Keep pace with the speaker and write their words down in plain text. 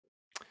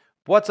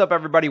What's up,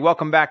 everybody?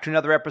 Welcome back to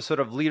another episode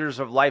of Leaders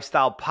of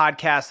Lifestyle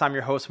Podcast. I'm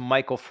your host,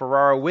 Michael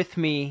Ferrara. With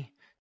me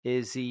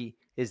is the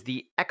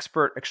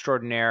expert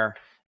extraordinaire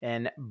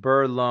in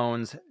BRRRR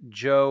Loans,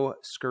 Joe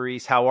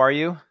Scorese. How are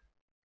you?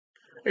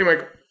 Hey,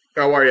 Michael.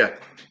 How are you?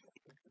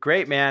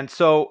 Great, man.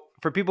 So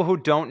for people who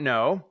don't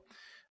know,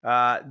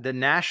 the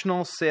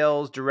National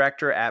Sales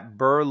Director at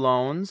BRRRR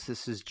Loans,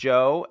 this is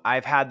Joe.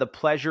 I've had the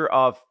pleasure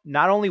of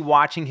not only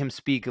watching him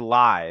speak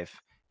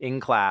live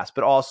in class,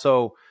 but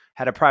also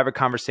had a private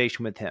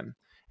conversation with him.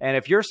 And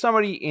if you're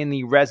somebody in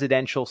the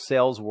residential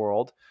sales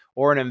world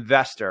or an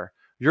investor,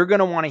 you're going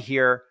to want to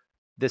hear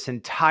this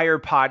entire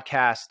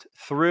podcast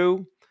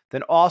through,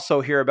 then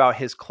also hear about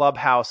his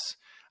clubhouse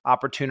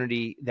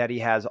opportunity that he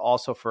has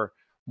also for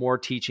more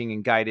teaching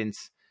and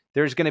guidance.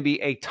 There's going to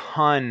be a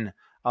ton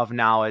of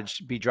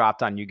knowledge be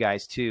dropped on you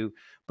guys too.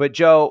 But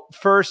Joe,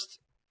 first,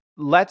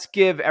 let's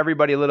give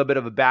everybody a little bit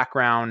of a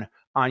background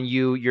on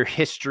you, your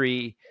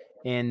history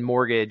in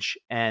mortgage,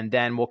 and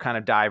then we'll kind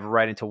of dive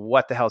right into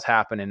what the hell's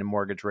happening in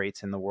mortgage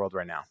rates in the world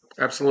right now.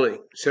 Absolutely.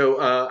 So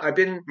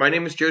my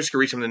name is Joe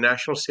Scorese. I'm the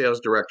National Sales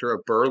Director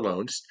of BRRRR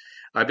Loans.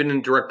 I've been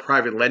in direct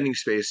private lending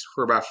space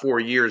for about 4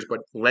 years, but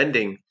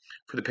lending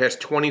for the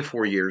past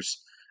 24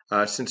 years,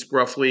 since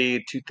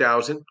roughly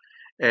 2000.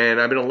 And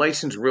I've been a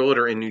licensed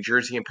realtor in New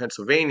Jersey and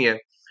Pennsylvania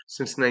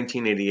since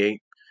 1988.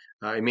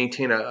 I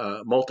maintain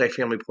a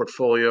multifamily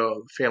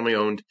portfolio,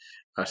 family-owned,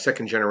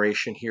 second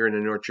generation here in the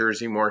North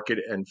Jersey market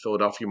and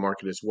Philadelphia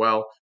market as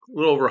well. A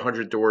little over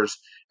 100 doors,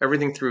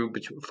 everything through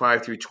between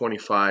 5 through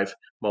 25,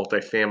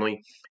 multifamily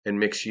and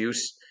mixed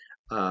use.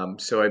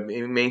 So I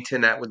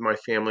maintain that with my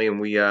family,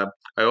 and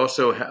I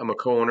also am a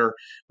co-owner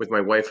with my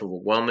wife of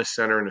a wellness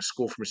center and a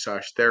school for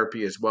massage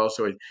therapy as well.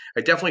 So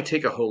I definitely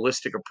take a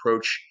holistic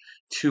approach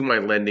to my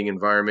lending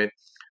environment.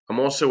 I'm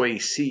also a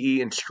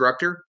CE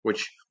instructor,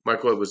 which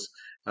Michael was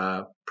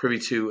privy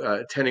to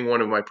attending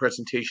one of my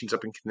presentations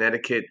up in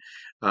Connecticut.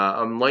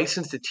 I'm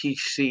licensed to teach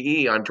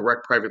CE on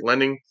direct private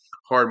lending,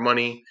 hard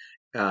money,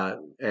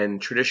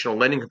 and traditional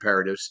lending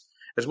comparatives,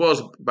 as well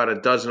as about a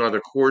dozen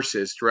other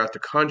courses throughout the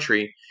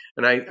country.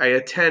 And I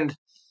attend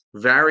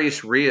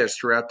various RIAs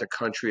throughout the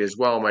country as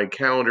well. My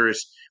calendar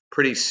is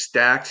pretty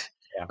stacked.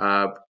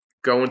 Yeah.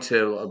 Going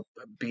to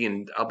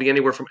I'll be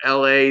anywhere from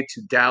LA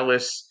to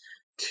Dallas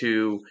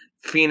to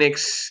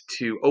Phoenix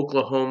to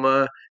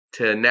Oklahoma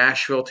to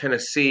Nashville,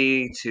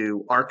 Tennessee,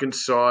 to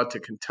Arkansas, to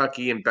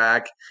Kentucky and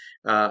back.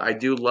 I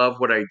do love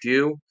what I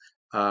do.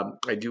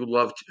 I do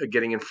love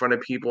getting in front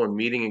of people and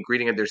meeting and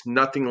greeting. And there's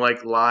nothing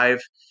like live,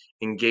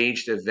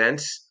 engaged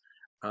events.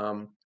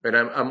 But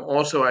I'm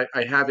also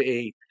I have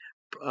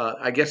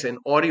I guess an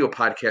audio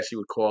podcast you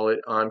would call it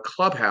on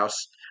Clubhouse.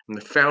 I'm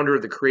the founder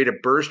of the Creative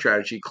BRRRR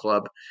Strategy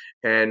Club,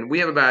 and we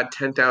have about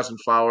 10,000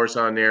 followers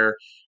on there.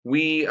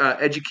 We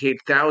educate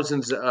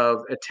thousands of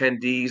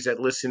attendees that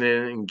listen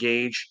in and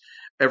engage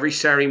every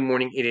Saturday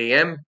morning, 8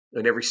 a.m.,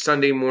 and every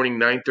Sunday morning,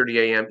 9:30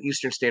 a.m.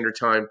 Eastern Standard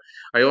Time.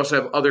 I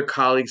also have other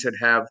colleagues that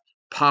have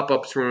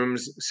pop-up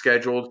rooms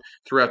scheduled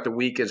throughout the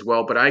week as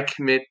well, but I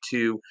commit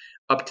to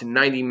up to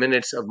 90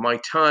 minutes of my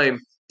time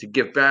to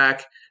give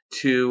back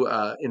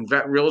to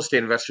real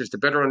estate investors to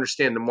better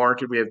understand the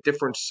market. We have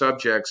different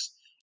subjects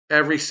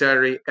every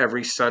Saturday,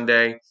 every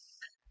Sunday.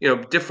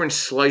 Different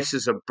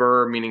slices of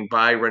BRRRR, meaning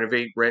buy,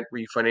 renovate, rent,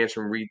 refinance,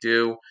 and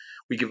redo.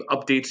 We give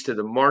updates to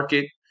the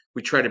market.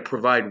 We try to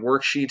provide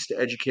worksheets to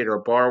educate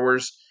our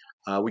borrowers.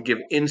 We give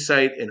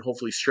insight and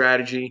hopefully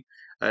strategy.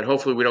 And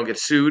hopefully we don't get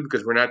sued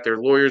because we're not their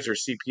lawyers or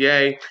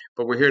CPA,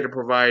 but we're here to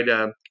provide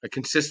a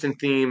consistent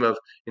theme of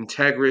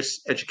integrous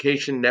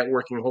education,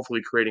 networking,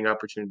 hopefully creating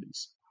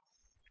opportunities.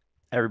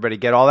 Everybody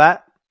get all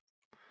that?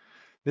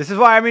 This is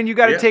why, you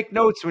got to take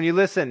notes when you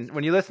listen.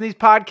 When you listen to these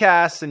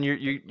podcasts and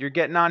you're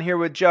getting on here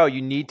with Joe,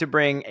 you need to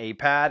bring a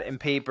pad and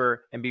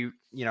paper and be,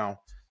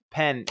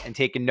 pen and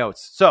taking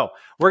notes. So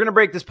we're going to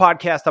break this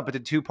podcast up into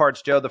two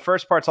parts, Joe. The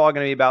first part's all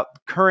going to be about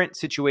the current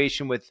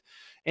situation with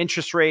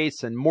interest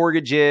rates and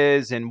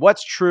mortgages and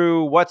what's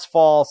true, what's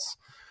false,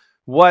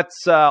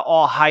 what's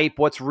all hype,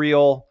 what's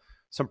real,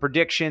 some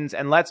predictions.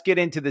 And let's get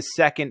into the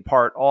second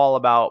part, all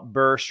about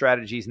BRRRR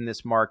strategies in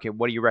this market.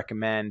 What do you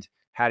recommend?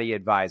 How do you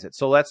advise it?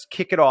 So let's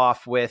kick it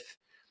off with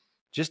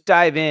just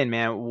dive in,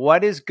 man.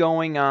 What is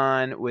going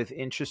on with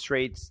interest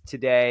rates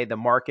today, the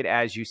market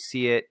as you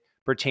see it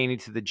pertaining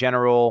to the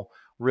general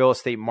real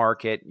estate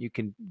market? You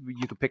can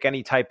pick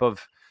any type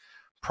of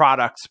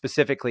product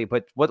specifically,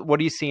 but what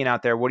are you seeing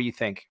out there? What do you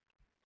think?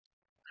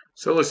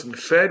 So listen, the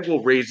Fed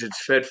will raise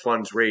its Fed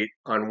funds rate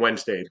on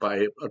Wednesday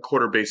by a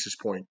quarter basis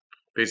point.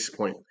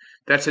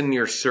 That's a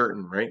near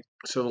certain, right?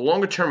 So the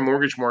longer term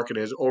mortgage market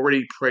has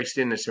already priced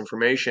in this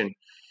information.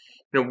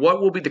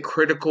 What will be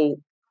critical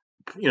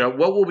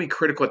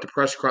at the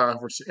press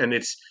conference and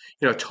its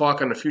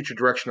talk on the future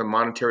direction of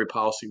monetary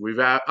policy. We've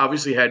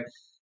obviously had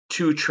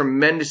two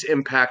tremendous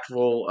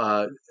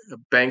impactful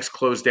banks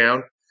close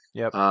down.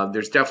 Yep.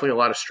 There's definitely a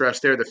lot of stress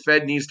there. The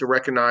Fed needs to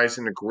recognize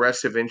an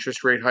aggressive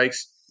interest rate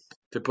hikes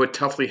to put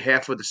toughly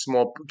half of the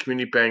small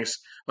community banks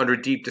under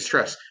deep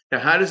distress. Now,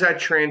 how does that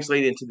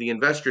translate into the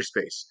investor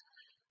space?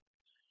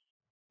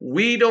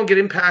 we don't get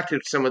impacted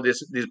with some of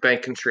these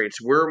bank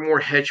constraints. We're more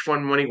hedge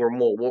fund money. We're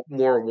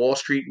more Wall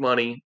Street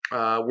money.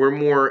 We're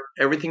more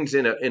everything's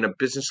in a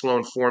business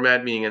loan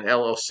format, meaning an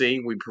LLC.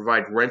 We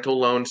provide rental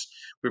loans.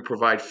 We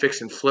provide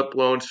fix and flip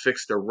loans,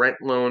 fix to rent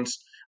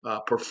loans,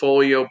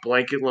 portfolio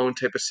blanket loan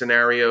type of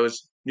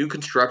scenarios, new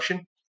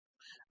construction.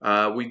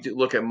 We do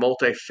look at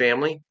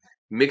multifamily,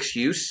 mixed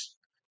use.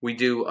 We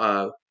do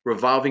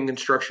revolving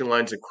construction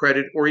lines of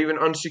credit or even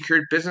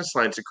unsecured business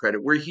lines of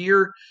credit. We're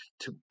here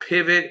to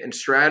pivot and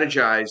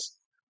strategize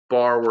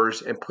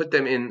borrowers and put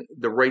them in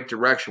the right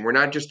direction. We're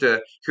not just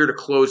here to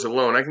close a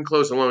loan. I can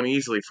close a loan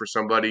easily for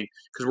somebody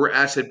because we're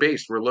asset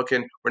based. We're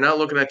not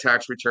looking at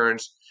tax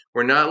returns.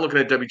 We're not looking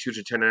at W-2s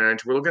or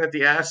 1099s. We're looking at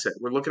the asset.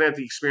 We're looking at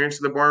the experience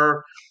of the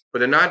borrower, but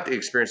they're not the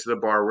experience of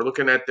the borrower. We're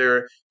looking at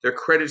their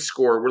credit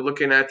score. We're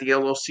looking at the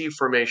LLC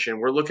formation.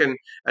 We're looking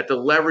at the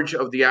leverage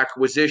of the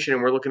acquisition,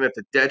 and we're looking at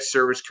the debt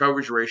service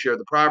coverage ratio of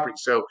the property.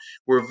 So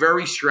we're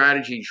very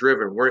strategy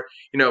driven.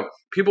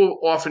 People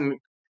often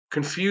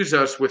confuse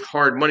us with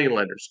hard money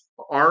lenders.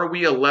 Are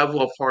we a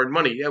level of hard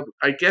money? Yeah,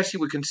 I guess you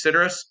would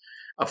consider us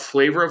a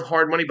flavor of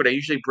hard money, but I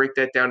usually break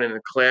that down in a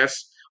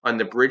class on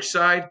the bridge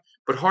side.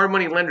 But hard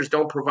money lenders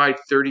don't provide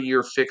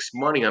 30-year fixed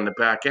money on the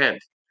back end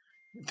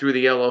through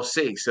the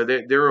LLC. So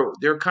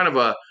they're kind of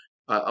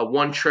a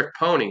one trick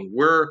pony.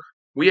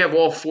 We have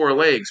all four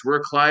legs. We're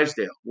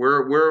Clydesdale.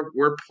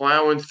 We're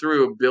plowing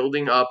through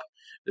building up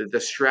the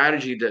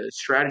strategy to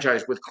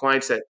strategize with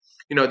clients that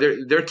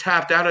they're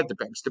tapped out at the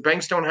banks. The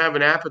banks don't have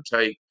an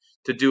appetite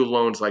to do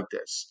loans like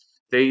this.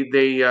 They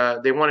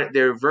want it.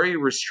 They're very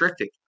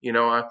restricted.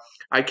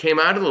 I came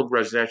out of the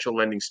residential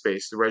lending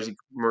space, the resi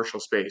commercial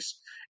space,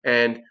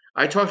 and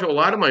I talked to a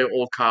lot of my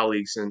old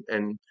colleagues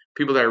and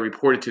people that I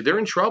reported to. They're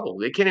in trouble.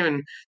 They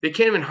can't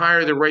even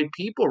hire the right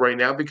people right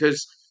now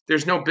because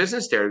there's no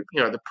business there.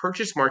 The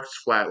purchase market's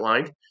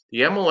flatlined.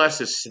 The MLS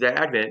is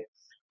stagnant.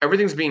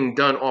 Everything's being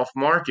done off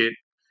market,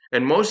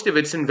 and most of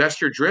it's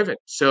investor driven.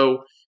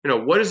 So,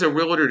 what is a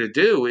realtor to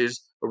do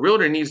is a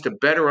realtor needs to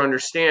better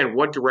understand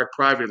what direct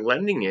private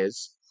lending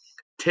is,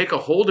 take a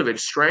hold of it,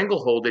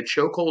 stranglehold it,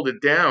 chokehold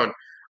it down,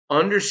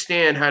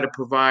 understand how to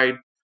provide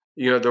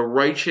the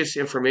righteous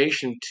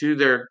information to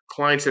their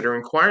clients that are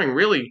inquiring,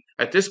 really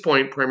at this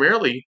point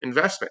primarily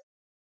investment.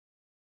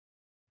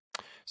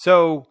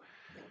 So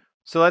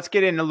let's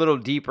get in a little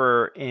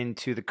deeper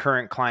into the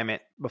current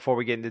climate before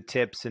we get into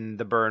tips and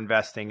the BRRRR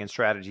investing and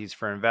strategies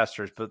for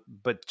investors.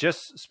 But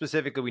just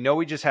specifically, we know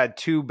we just had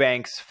 2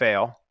 banks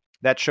fail.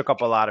 That shook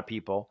up a lot of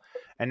people.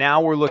 And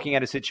now we're looking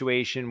at a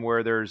situation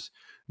where there's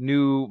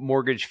new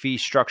mortgage fee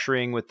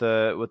structuring with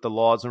the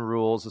laws and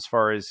rules as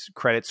far as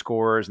credit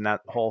scores and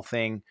that whole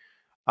thing.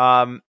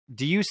 Do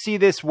you see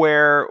this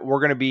where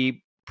we're going to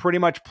be pretty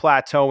much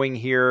plateauing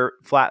here,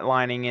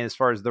 flatlining as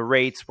far as the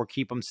rates? We'll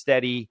keep them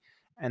steady,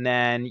 and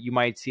then you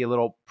might see a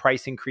little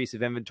price increase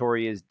if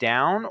inventory is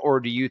down? Or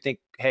do you think,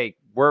 hey,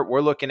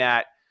 we're looking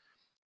at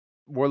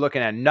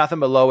nothing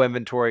but low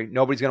inventory.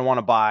 Nobody's going to want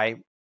to buy.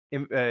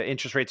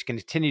 Interest rates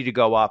continue to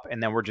go up,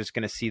 and then we're just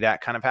going to see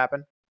that kind of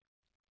happen?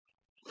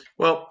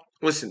 Well,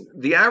 listen,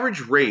 the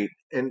average rate,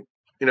 and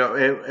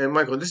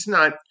Michael, this is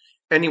not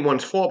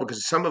anyone's fault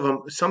because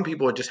some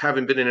people just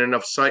haven't been in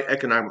enough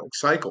economic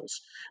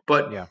cycles.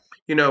 But yeah.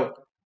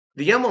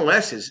 The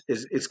MLS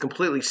is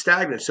completely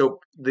stagnant. So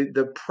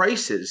the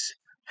prices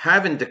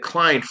haven't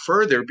declined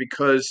further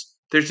because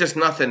there's just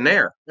nothing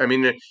there. I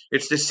mean,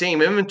 it's the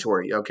same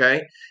inventory.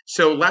 Okay.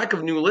 So lack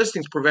of new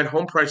listings prevent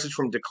home prices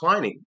from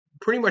declining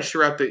pretty much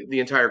throughout the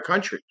entire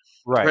country,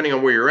 right, depending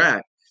on where you're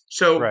at.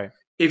 So right.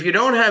 If you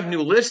don't have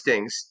new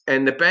listings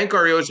and the bank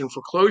REOs and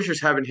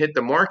foreclosures haven't hit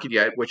the market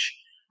yet, which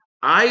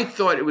I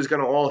thought it was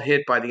going to all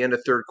hit by the end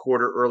of third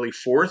quarter, early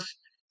fourth,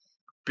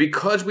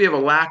 because we have a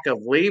lack of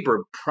labor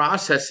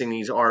processing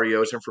these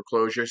REOs and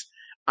foreclosures,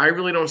 I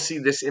really don't see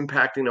this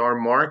impacting our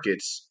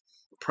markets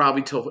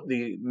probably till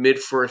the mid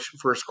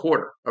first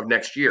quarter of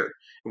next year.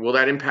 Will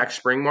that impact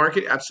spring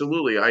market?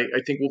 Absolutely. I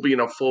think we'll be in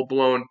a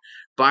full-blown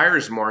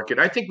buyer's market.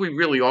 I think we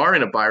really are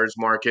in a buyer's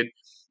market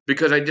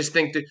because I just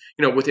think that,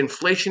 with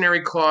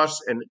inflationary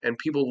costs and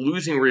people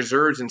losing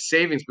reserves and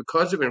savings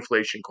because of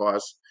inflation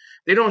costs,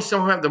 they don't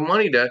still have the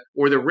money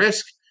or the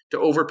risk to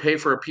overpay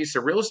for a piece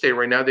of real estate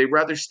right now. They'd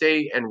rather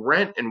stay and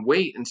rent and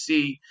wait and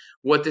see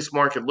what this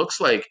market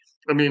looks like.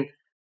 I mean,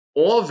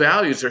 all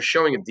values are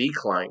showing a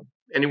decline,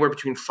 anywhere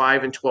between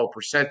 5 and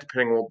 12%,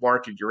 depending on what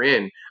market you're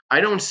in. I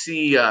don't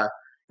see,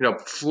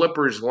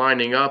 flippers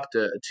lining up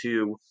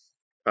to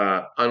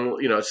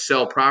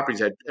sell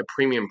properties at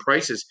premium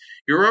prices.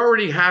 You're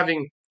already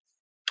having,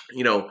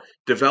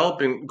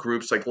 developing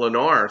groups like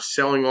Lennar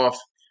selling off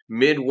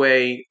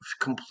midway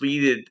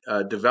completed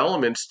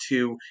developments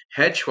to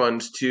hedge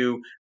funds to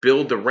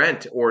build the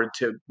rent or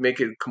to make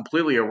it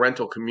completely a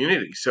rental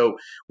community. So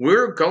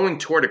we're going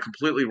toward a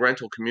completely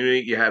rental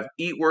community. You have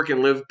eat, work,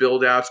 and live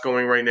build outs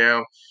going right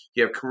now.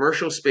 You have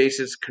commercial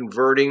spaces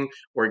converting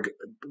or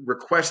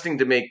requesting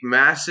to make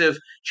massive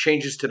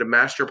changes to the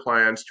master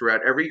plans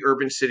throughout every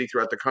urban city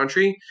throughout the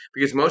country,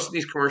 because most of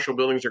these commercial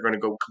buildings are going to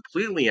go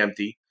completely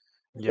empty.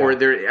 Yeah. or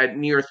they're at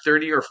near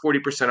 30 or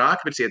 40%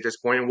 occupancy at this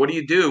point. And what do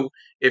you do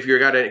if you've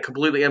got a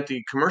completely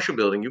empty commercial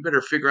building? You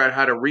better figure out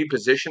how to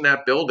reposition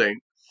that building,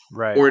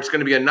 Right. or it's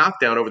going to be a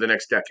knockdown over the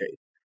next decade.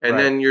 And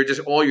Right.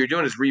 then all you're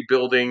doing is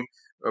rebuilding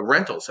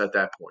rentals at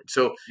that point.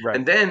 So, Right.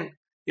 and then,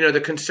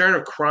 the concern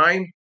of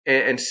crime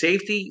and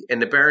safety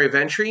and the barrier of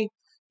entry,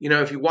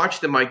 if you watch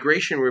the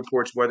migration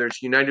reports, whether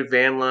it's United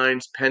Van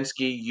Lines,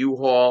 Penske,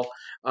 U-Haul,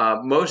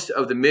 most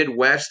of the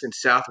Midwest and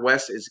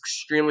Southwest is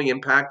extremely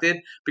impacted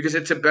because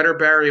it's a better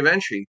barrier of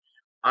entry.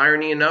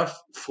 Irony enough,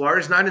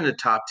 Florida's not in the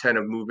top 10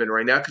 of movement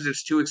right now because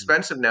it's too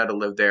expensive now to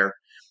live there.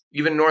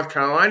 Even North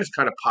Carolina's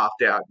kind of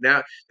popped out.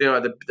 Now,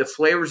 the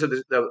flavors of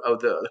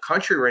the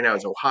country right now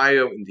is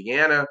Ohio,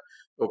 Indiana,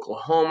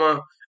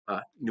 Oklahoma,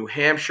 New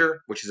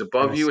Hampshire, which is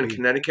above you, and Tennessee.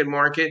 Connecticut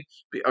market,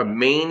 Yeah.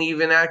 Maine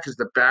even at, because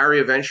the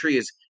barrier of entry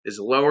is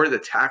lower, the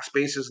tax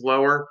base is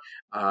lower.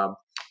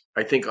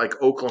 I think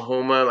like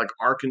Oklahoma, like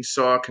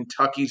Arkansas,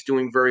 Kentucky's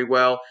doing very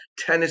well.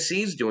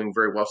 Tennessee's doing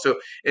very well. So,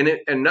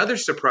 another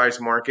surprise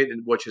market,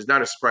 which is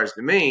not a surprise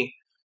to me,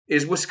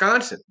 is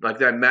Wisconsin. Like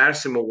that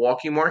Madison,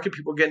 Milwaukee market,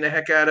 people getting the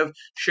heck out of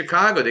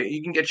Chicago.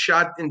 You can get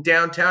shot in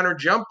downtown or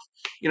jumped,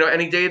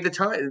 any day of the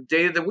time,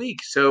 day of the week.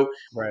 So,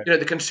 Right.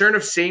 the concern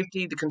of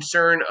safety, the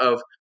concern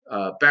of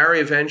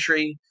barrier of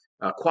entry,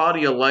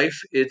 quality of life,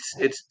 it's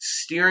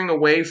steering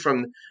away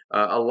from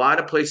a lot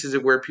of places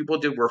where people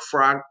were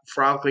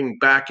frolicking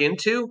back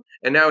into,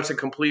 and now it's a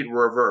complete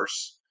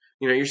reverse.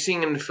 You're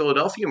seeing in the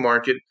Philadelphia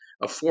market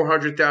a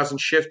 400,000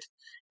 shift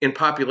in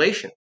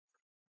population.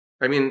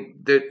 I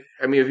mean,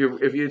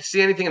 if you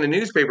see anything in the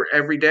newspaper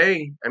every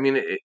day,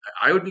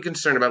 I would be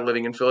concerned about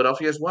living in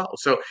Philadelphia as well.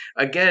 So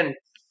again,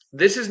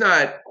 this is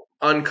not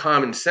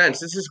uncommon sense.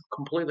 This is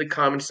completely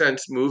common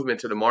sense movement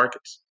to the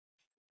markets.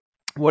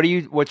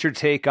 What's your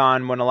take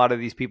on when a lot of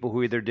these people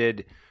who either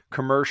did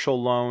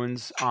commercial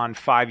loans on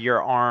 5-year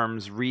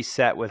arms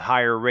reset with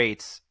higher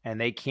rates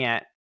and they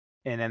can't,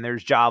 and then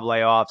there's job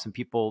layoffs and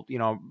people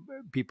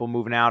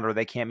moving out, or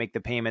they can't make the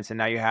payments, and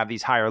now you have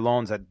these higher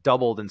loans that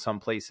doubled in some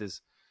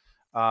places.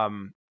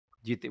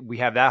 We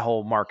have that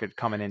whole market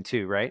coming in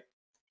too, right?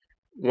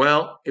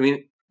 Well,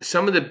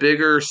 some of the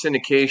bigger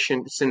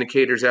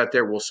syndicators out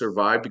there will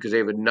survive because they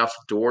have enough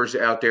doors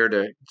out there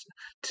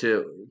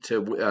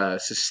to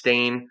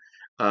sustain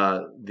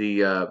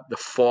the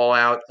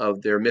fallout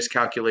of their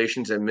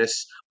miscalculations and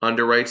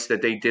misunderwrites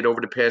that they did over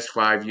the past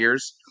 5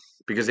 years.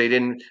 Because they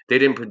didn't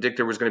predict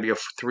there was going to be a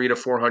 300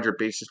 to 400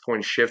 basis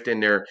point shift in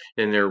their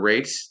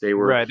rates. They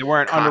were Right. They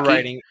weren't cocky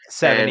underwriting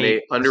 7, and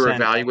they 8%.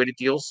 underevaluated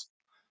deals.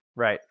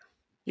 Right.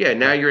 Yeah,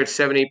 now Right. you're at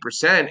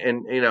 7-8%,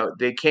 and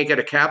they can't get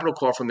a capital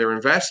call from their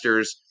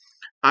investors.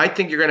 I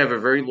think you're going to have a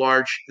very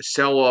large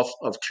sell-off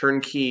of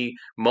turnkey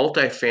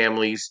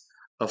multifamilies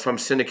from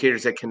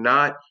syndicators that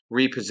cannot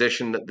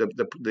reposition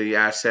the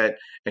asset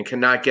and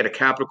cannot get a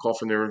capital call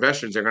from their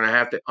investors. They're going to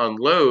have to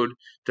unload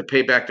to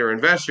pay back their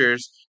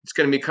investors. It's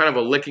going to be kind of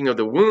a licking of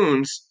the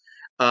wounds,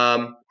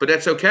 but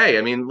that's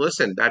okay.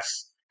 Listen,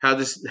 that's how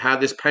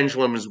this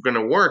pendulum is going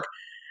to work.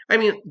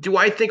 Do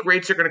I think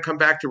rates are going to come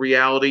back to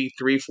reality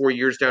 3-4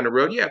 years down the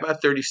road? Yeah,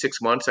 about 36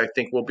 months. I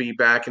think we'll be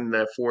back in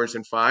the 4s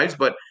and 5s,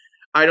 but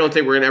I don't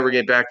think we're going to ever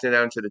get back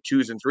down to the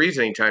 2s and 3s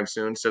anytime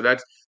soon. So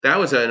that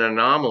was an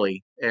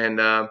anomaly, and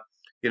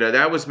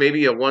that was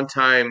maybe a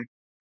one-time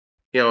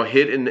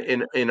hit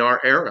in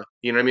our era.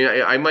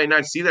 I might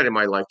not see that in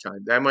my lifetime.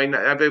 That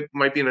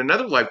might be in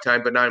another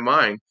lifetime, but not in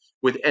mine.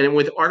 With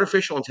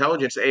artificial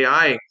intelligence,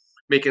 AI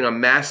making a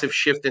massive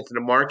shift into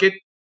the market,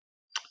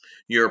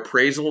 your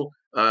appraisal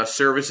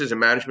services and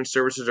management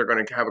services are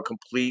going to have a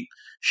complete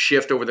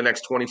shift over the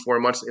next 24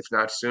 months, if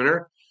not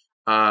sooner.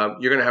 You're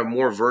going to have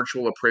more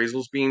virtual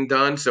appraisals being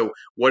done. So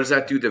what does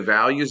that do to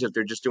values if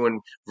they're just doing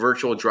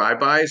virtual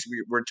drive-bys?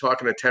 We're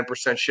talking a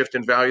 10% shift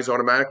in values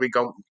automatically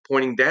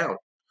pointing down.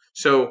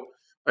 So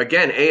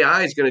again,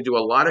 AI is going to do a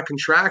lot of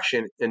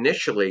contraction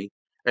initially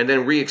and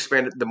then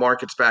re-expand the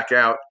markets back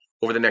out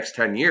over the next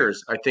 10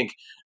 years. I think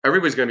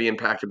everybody's going to be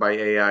impacted by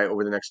AI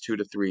over the next 2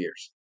 to 3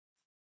 years.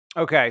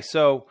 Okay,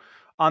 so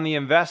on the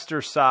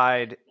investor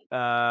side,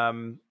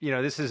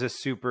 this is a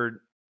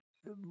super.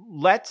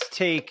 Let's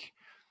take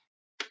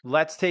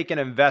an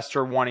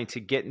investor wanting to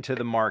get into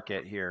the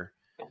market here,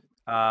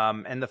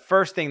 and the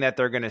first thing that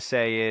they're going to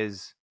say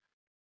is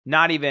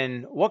not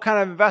even what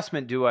kind of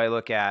investment do I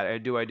look at, or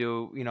do I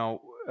do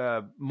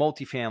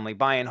multifamily,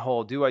 buy and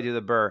hold? Do I do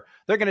the BRRRR?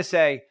 They're going to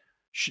say,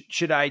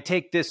 should I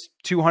take this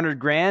 200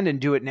 grand and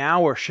do it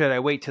now, or should I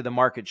wait till the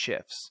market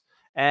shifts?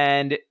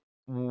 And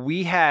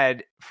we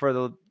had, for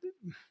the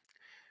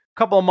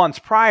couple of months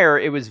prior,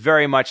 it was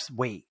very much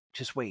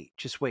just wait.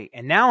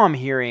 And now I'm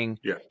hearing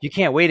you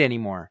can't wait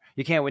anymore.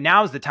 You can't wait.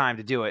 Now's the time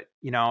to do it.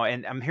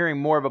 And I'm hearing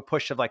more of a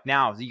push of like,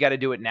 now you got to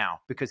do it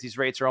now because these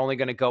rates are only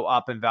going to go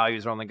up and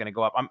values are only going to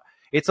go up.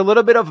 It's a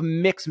little bit of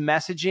mixed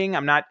messaging.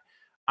 I'm not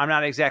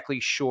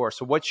exactly sure.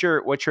 So what's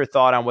your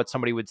thought on what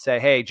somebody would say?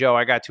 Hey, Joe,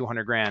 I got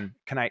 200 grand.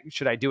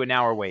 Should I do it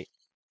now or wait?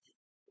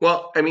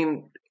 Well,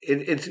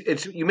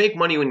 it's you make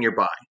money when you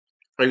buy.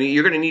 I mean,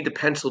 you're going to need to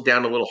pencil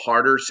down a little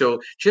harder.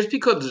 So just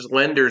because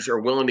lenders are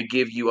willing to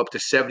give you up to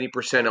 70%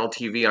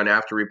 LTV on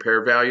after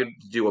repair value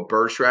to do a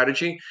BRRRR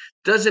strategy,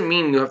 doesn't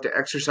mean you have to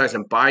exercise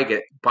and buy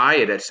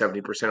it at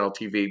 70%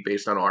 LTV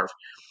based on ARV.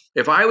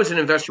 If I was an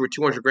investor with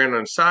 200 grand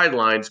on the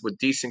sidelines with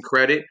decent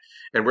credit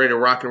and ready to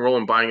rock and roll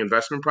and buying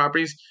investment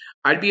properties,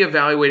 I'd be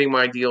evaluating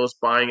my deals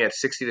buying at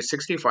 60 to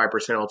 65%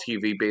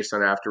 LTV based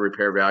on after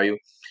repair value,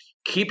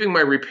 keeping my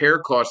repair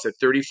costs at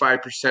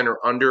 35%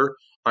 or under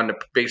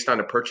based on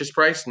the purchase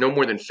price, no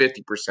more than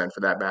 50%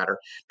 for that matter,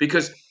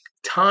 because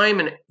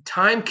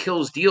time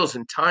kills deals,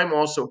 and time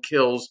also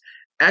kills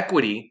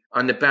equity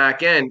on the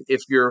back end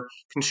if your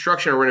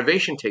construction or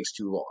renovation takes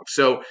too long.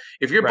 So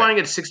if you're buying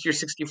at 60 or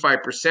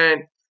 65%,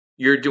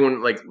 you're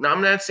doing like,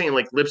 I'm not saying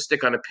like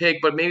lipstick on a pig,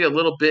 but maybe a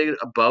little bit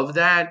above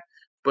that.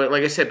 But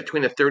like I said,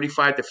 between the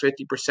 35 to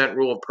 50%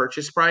 rule of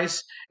purchase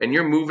price, and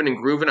you're moving and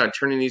grooving on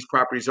turning these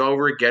properties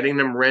over, getting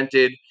them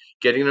rented,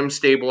 getting them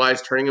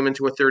stabilized, turning them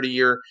into a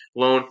 30-year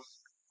loan.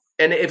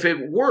 And if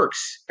it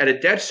works at a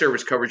debt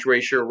service coverage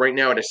ratio right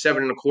now at a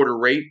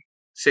 7.25 rate,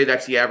 say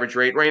that's the average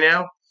rate right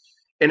now,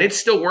 and it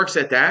still works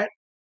at that.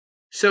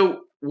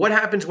 So what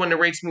happens when the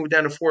rates move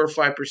down to 4 or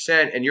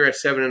 5% and you're at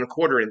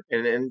 7.25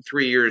 in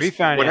 3 years?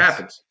 Refinance. What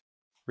happens?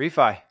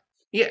 Refi.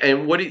 Yeah,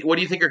 and what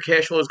do you think your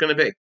cash flow is going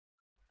to be?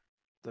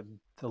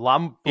 A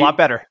lot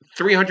better.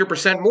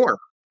 300% more.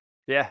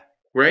 Yeah.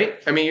 Right?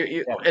 I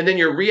mean, and then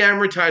you're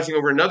re-amortizing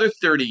over another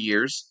 30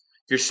 years.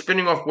 You're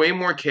spinning off way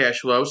more cash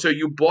flow. So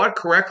you bought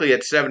correctly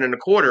at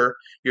 7.25.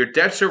 Your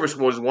debt service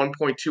was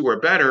 1.2 or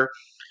better.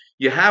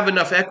 You have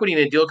enough equity in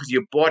the deal because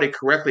you bought it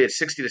correctly at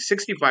 60 to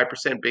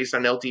 65% based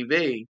on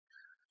LTV.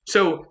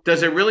 So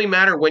does it really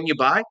matter when you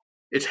buy?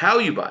 It's how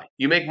you buy.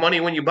 You make money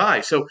when you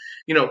buy. So,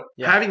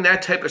 having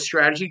that type of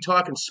strategy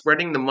talk and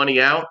spreading the money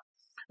out,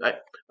 like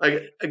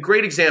a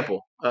great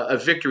example, a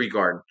victory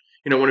garden.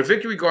 When a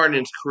victory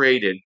garden is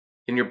created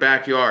in your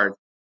backyard,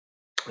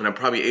 and I'm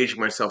probably aging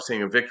myself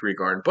saying a victory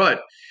garden,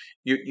 but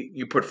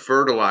you put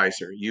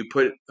fertilizer, you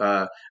put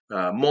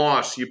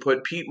moss, you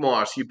put peat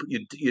moss, you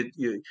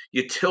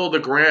till the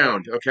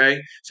ground. Okay,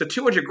 so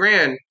 200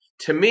 grand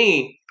to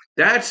me,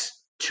 that's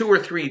 2 or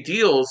 3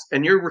 deals,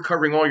 and you're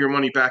recovering all your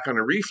money back on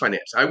a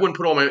refinance. I wouldn't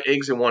put all my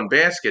eggs in one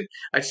basket.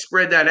 I'd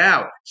spread that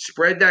out,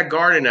 spread that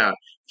garden out,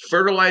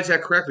 fertilize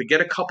that correctly, get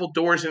a couple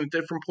doors in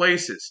different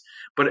places.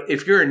 But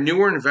if you're a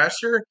newer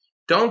investor,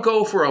 don't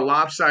go for a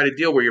lopsided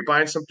deal where you're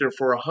buying something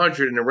for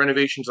 100 and the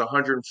renovation's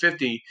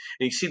 150 and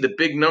you see the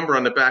big number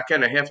on the back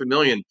end,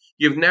 $500,000.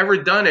 You've never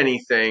done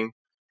anything.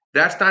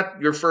 That's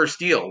not your first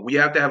deal. We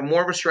have to have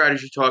more of a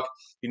strategy talk.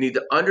 You need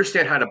to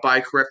understand how to buy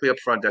correctly up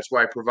front. That's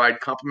why I provide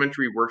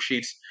complimentary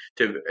worksheets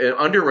to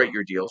underwrite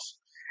your deals.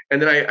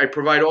 And then I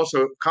provide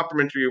also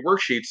complimentary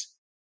worksheets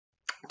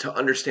to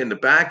understand the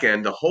back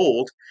end, the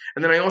hold.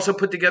 And then I also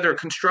put together a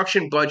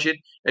construction budget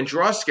and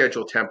draw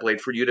schedule template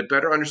for you to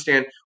better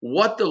understand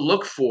what to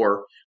look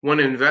for when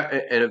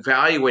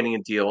evaluating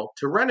a deal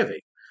to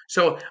renovate.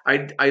 So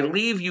I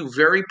leave you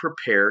very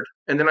prepared.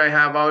 And then I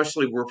have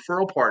obviously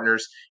referral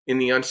partners in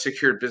the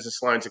unsecured business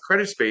lines of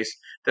credit space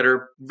that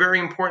are very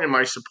important in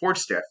my support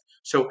staff.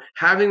 So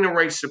having the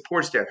right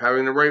support staff,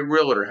 having the right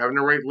realtor, having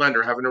the right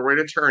lender, having the right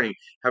attorney,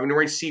 having the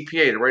right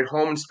CPA, the right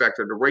home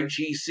inspector, the right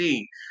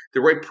GC,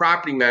 the right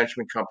property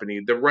management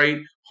company, the right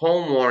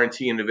home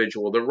warranty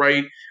individual, the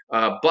right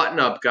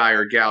button-up guy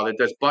or gal that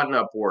does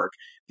button-up work.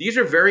 These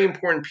are very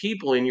important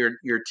people in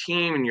your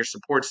team and your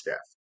support staff.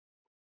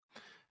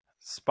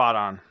 Spot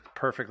on.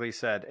 Perfectly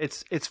said.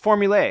 It's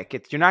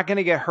formulaic. You're not going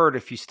to get hurt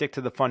if you stick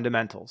to the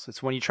fundamentals.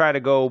 It's when you try to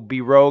go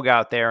be rogue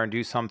out there and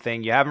do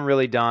something you haven't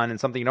really done and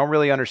something you don't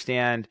really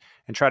understand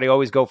and try to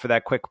always go for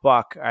that quick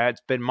buck.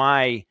 It's been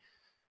my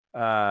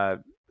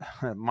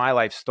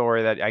life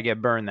story that I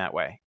get burned that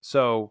way.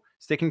 So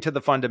sticking to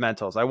the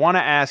fundamentals. I want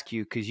to ask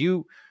you, because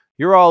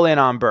you're all in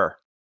on BRRRR,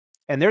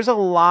 and there's a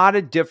lot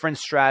of different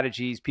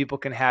strategies people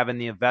can have in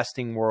the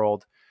investing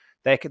world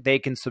that they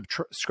can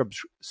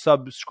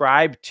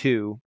subscribe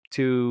to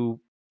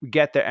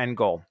get their end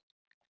goal.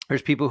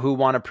 There's people who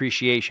want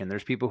appreciation.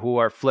 There's people who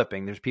are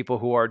flipping. There's people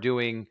who are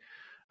doing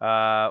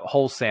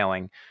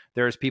wholesaling.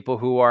 There's people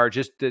who are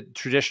just the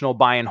traditional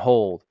buy and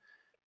hold.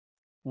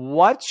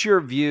 What's your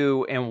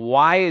view, and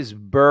why is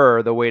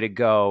BRRRR the way to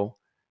go?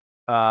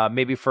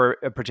 Maybe for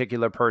a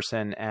particular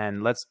person,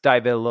 and let's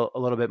dive a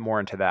little bit more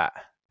into that.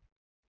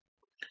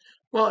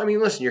 Well, I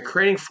mean, listen, you're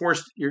creating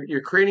forced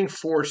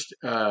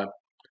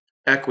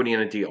equity in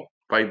a deal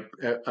by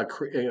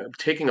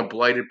taking a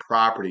blighted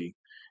property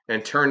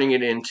and turning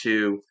it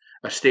into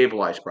a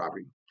stabilized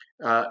property.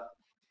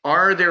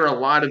 Are there a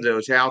lot of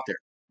those out there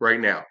right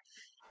now?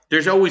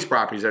 There's always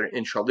properties that are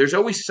in trouble. There's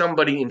always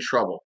somebody in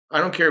trouble. I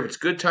don't care if it's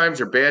good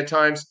times or bad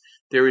times.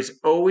 There is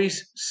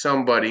always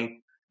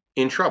somebody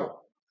in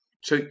trouble.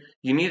 So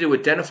you need to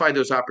identify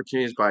those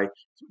opportunities by,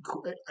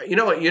 you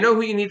know what, you know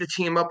who you need to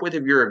team up with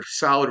if you're a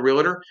solid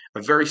realtor?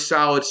 A very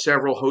solid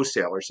several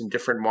wholesalers in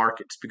different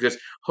markets, because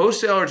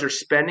wholesalers are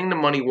spending the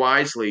money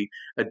wisely,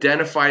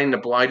 identifying the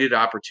blighted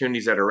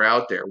opportunities that are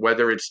out there,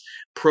 whether it's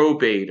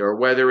probate or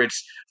whether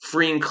it's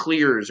free and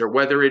clears or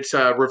whether it's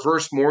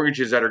reverse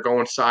mortgages that are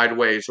going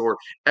sideways or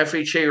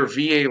FHA or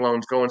VA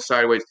loans going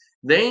sideways.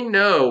 They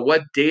know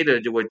what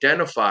data to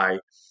identify,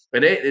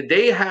 and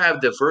they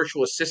have the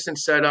virtual assistant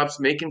setups,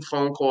 making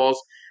phone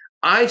calls.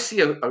 I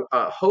see a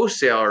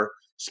wholesaler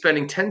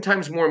spending 10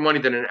 times more money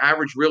than an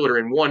average realtor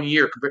in 1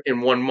 year,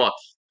 in 1 month.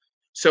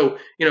 So,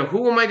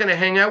 who am I going to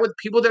hang out with?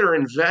 People that are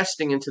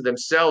investing into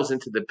themselves,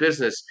 into the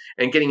business,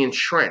 and getting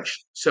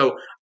entrenched. So,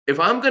 if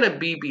I'm going to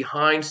be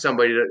behind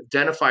somebody to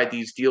identify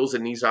these deals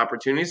and these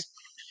opportunities,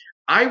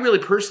 I really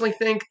personally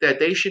think that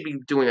they should be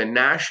doing a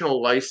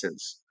national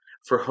license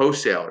for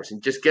wholesalers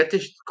and just get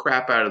this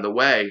crap out of the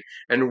way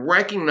and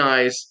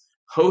recognize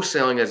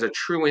wholesaling as a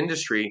true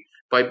industry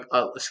by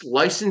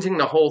licensing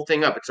the whole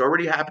thing up. It's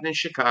already happened in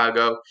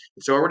Chicago.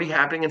 It's already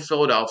happening in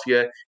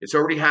Philadelphia. It's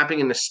already happening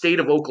in the state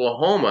of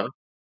Oklahoma,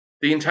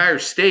 the entire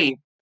state.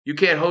 You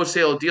can't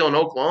wholesale a deal in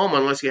Oklahoma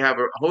unless you have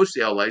a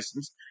wholesale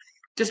license.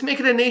 Just make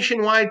it a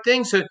nationwide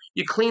thing so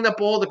you clean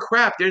up all the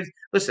crap.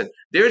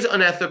 There's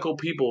unethical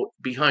people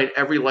behind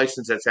every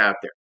license that's out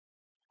there.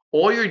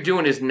 All you're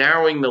doing is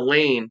narrowing the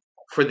lane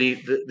for the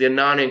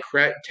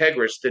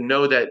non-integrous to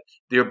know that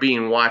they're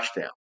being watched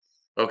now.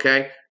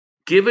 Okay?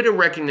 Give it a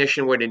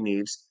recognition what it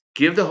needs.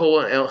 Give the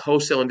whole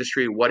wholesale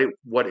industry what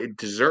it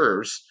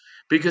deserves,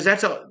 because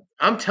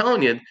I'm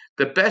telling you,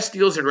 the best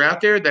deals that are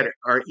out there that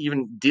are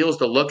even deals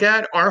to look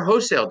at are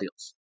wholesale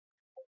deals.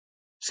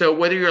 So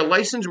whether you're a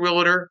licensed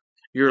realtor,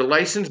 you're a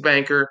licensed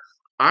banker,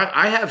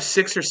 I have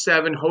 6 or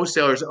 7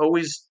 wholesalers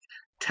always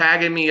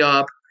tagging me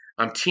up.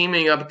 I'm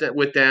teaming up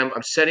with them.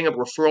 I'm setting up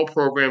referral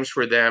programs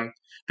for them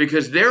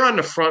because they're on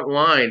the front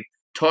line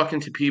talking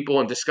to people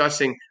and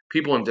discussing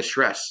people in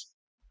distress.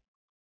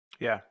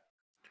 Yeah.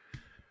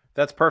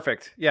 That's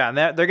perfect. Yeah. And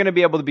they're going to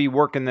be able to be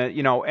working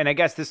and I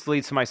guess this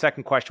leads to my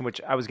second question,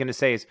 which I was going to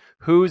say is,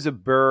 who's a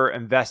BRRRR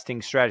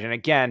investing strategy? And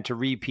again, to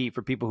repeat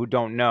for people who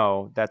don't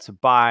know, that's a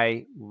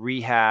buy,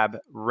 rehab,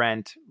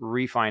 rent,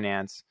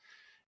 refinance.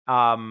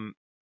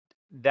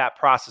 That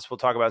process we'll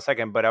talk about in a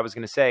second, but I was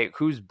going to say,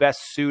 who's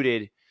best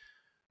suited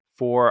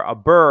for a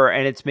BRRRR?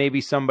 And it's maybe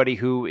somebody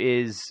who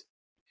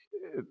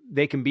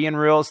they can be in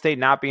real estate,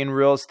 not be in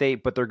real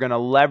estate, but they're going to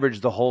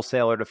leverage the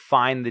wholesaler to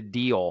find the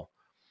deal.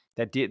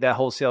 That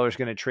wholesaler is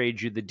going to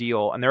trade you the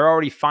deal, and they're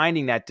already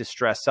finding that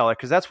distressed seller,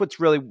 because that's what's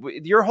really,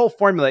 your whole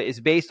formula is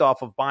based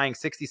off of buying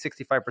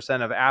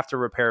 65% of after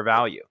repair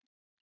value,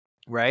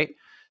 right?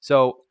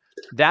 So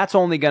that's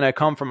only going to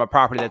come from a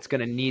property that's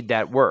going to need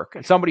that work.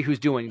 And somebody who's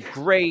doing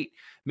great,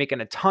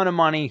 making a ton of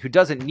money, who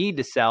doesn't need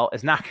to sell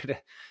is not going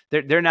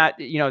to, they're not,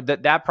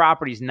 that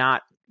property's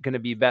not going to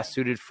be best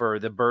suited for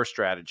the BRRRR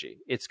strategy.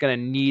 It's going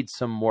to need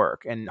some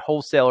work, and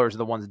wholesalers are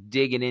the ones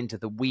digging into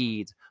the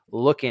weeds,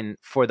 looking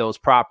for those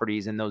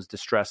properties and those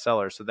distressed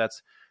sellers. So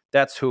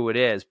that's who it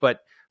is. But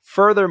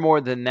furthermore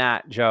than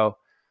that, Joe,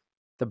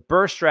 the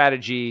BRRRR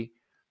strategy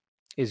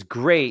is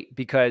great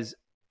because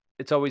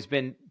it's always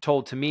been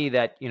told to me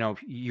that,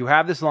 you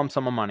have this lump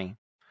sum of money.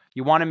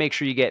 You want to make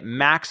sure you get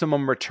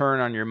maximum return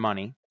on your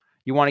money.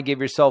 You want to give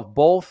yourself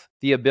both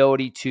the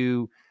ability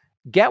to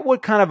get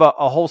what kind of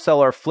a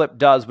wholesaler flip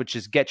does, which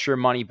is get your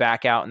money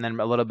back out and then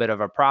a little bit of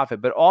a profit.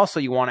 But also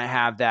you want to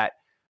have that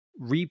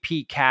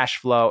repeat cash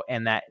flow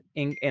and that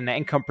and the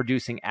income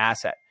producing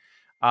asset.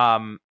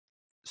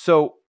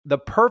 So the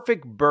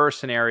perfect BRRRR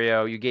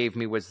scenario you gave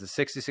me was the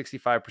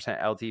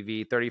 65%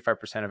 LTV,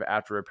 35% of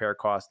after repair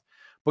cost.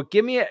 But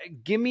give me a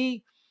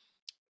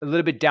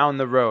little bit down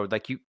the road.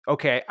 Like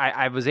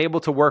I was able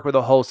to work with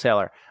a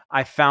wholesaler.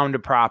 I found a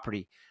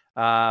property.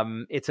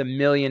 It's $1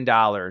 million.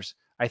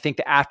 I think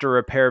the after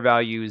repair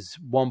value is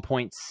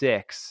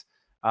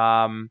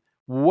 1.6.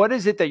 What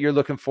is it that you're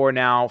looking for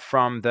now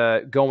from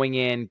the going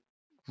in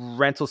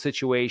rental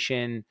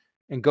situation,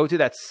 and go to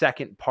that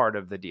second part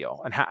of the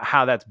deal and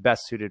how that's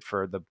best suited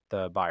for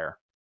the buyer?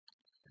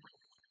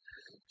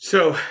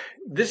 So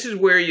this is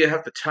where you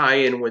have to tie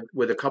in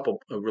with a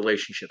couple of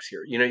relationships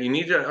here. You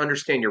need to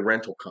understand your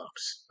rental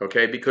comps,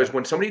 okay? Because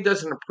when somebody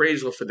does an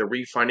appraisal for the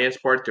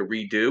refinance part to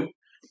redo,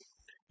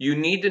 you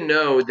need to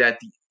know that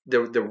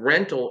the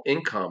rental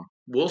income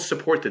will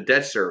support the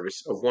debt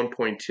service of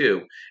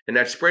 1.2. And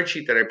that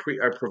spreadsheet that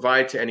I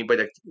provide to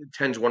anybody that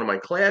attends one of my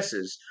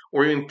classes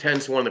or even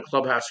attends one of the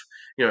clubhouse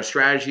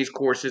strategies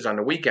courses on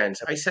the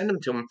weekends, I send them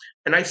to them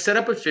and I set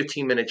up a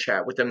 15-minute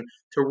chat with them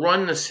to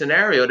run the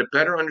scenario to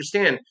better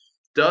understand,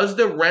 does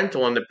the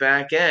rental on the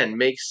back end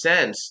make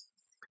sense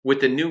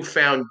with the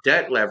newfound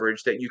debt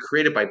leverage that you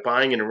created by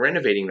buying and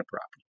renovating the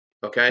property?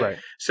 Okay. Right.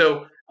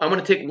 So I'm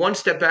going to take one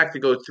step back to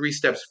go 3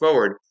 steps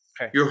forward.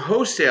 Okay. Your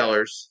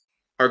wholesalers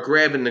are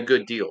grabbing the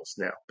good deals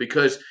now,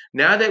 because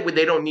now that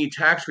they don't need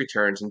tax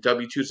returns and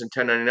W-2s and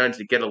 1099s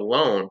to get a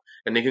loan,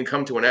 and they can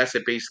come to an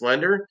asset-based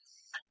lender,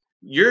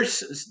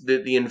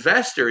 the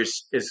investor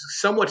is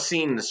somewhat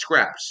seeing the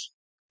scraps.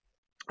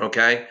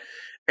 Okay.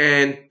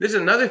 And this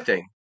is another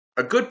thing.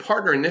 A good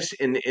partner in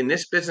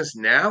this business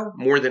now,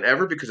 more than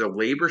ever, because of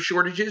labor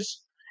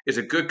shortages, is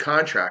a good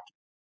contractor.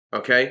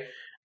 Okay.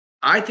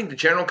 I think the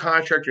general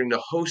contractor and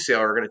the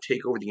wholesaler are going to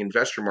take over the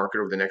investor market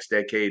over the next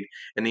decade,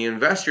 and the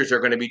investors are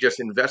going to be just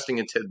investing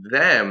into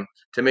them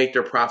to make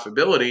their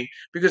profitability,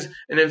 because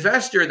an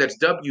investor that's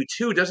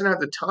W-2 doesn't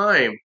have the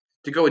time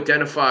to go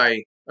identify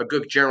a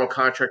good general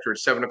contractor at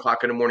 7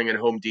 o'clock in the morning at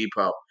Home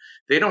Depot.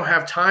 They don't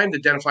have time to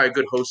identify a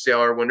good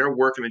wholesaler when they're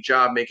working a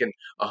job making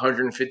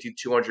 150,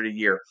 200 a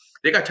year.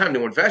 They got time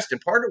to invest and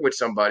partner with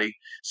somebody.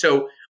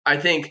 So I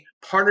think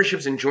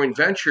partnerships and joint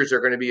ventures are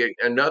going to be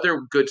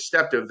another good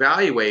step to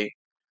evaluate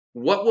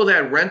what will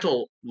that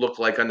rental look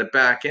like on the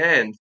back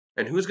end,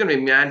 and who's going to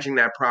be managing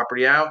that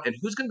property out, and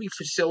who's going to be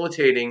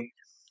facilitating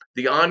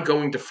the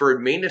ongoing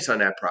deferred maintenance on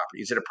that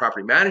property. Is it a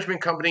property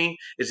management company?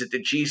 Is it the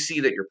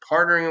GC that you're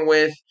partnering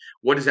with?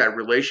 What does that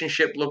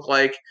relationship look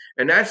like?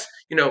 And that's,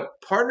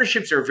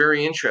 partnerships are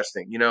very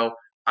interesting.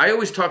 I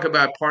always talk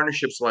about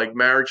partnerships like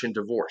marriage and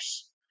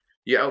divorce.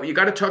 You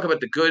got to talk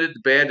about the good, the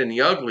bad, and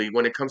the ugly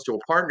when it comes to a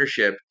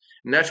partnership.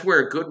 And that's where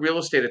a good real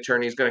estate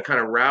attorney is going to kind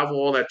of ravel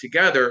all that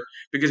together.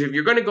 Because if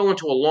you're going to go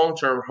into a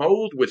long-term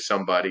hold with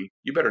somebody,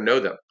 you better know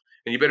them.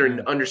 And you better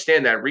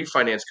understand that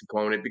refinance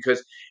component,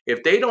 because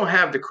if they don't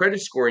have the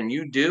credit score and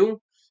you do,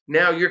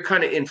 now you're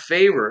kind of in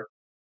favor.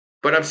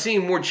 But I'm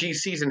seeing more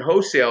GCs and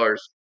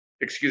wholesalers,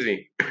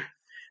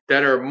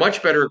 that are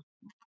much better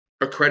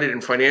accredited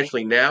and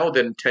financially now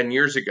than 10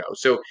 years ago.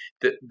 So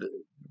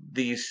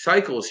the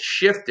cycle is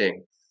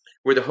shifting,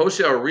 where the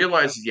wholesaler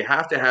realizes you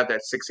have to have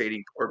that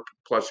 680 or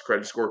plus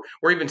credit score,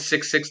 or even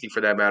 660 for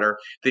that matter.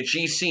 The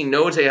GC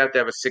knows they have to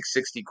have a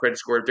 660 credit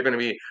score if they're going to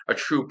be a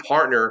true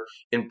partner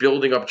in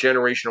building up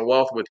generational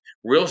wealth with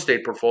real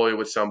estate portfolio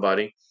with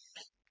somebody.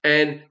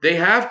 And they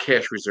have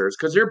cash reserves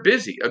because they're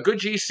busy. A good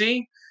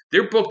GC,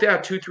 they're booked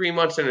out 2-3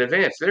 months in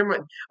advance.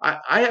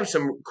 I have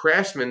some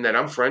craftsmen that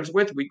I'm friends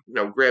with. We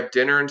grab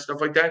dinner and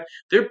stuff like that.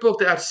 They're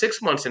booked out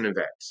 6 months in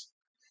advance.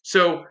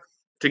 So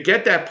to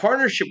get that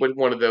partnership with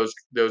one of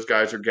those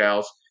guys or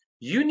gals,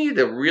 you need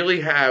to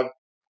really have,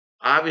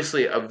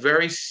 obviously, a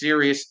very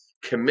serious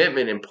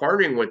commitment in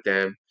partnering with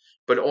them,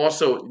 but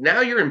also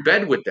now you're in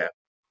bed with them,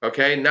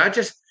 okay? Not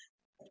just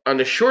on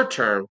the short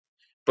term,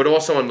 but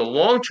also on the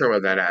long term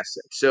of that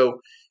asset.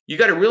 So you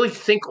got to really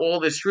think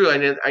all this through.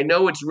 And I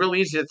know it's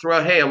really easy to throw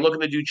out, hey, I'm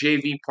looking to do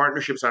JV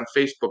partnerships on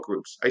Facebook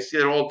groups. I see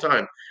that all the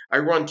time. I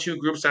run 2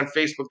 groups on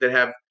Facebook that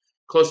have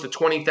close to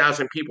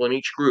 20,000 people in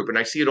each group, and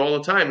I see it all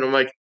the time. And I'm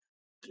like,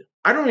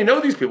 I don't even know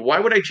these people. Why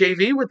would I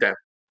JV with them?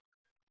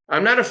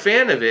 I'm not a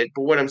fan of it,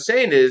 but what I'm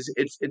saying is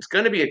it's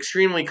going to be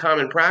extremely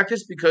common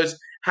practice, because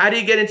how do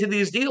you get into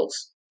these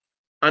deals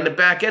on the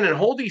back end and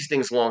hold these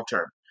things long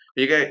term?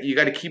 You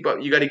got to keep up.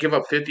 You got to give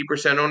up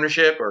 50%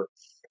 ownership or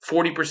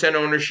 40%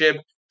 ownership,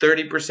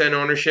 30%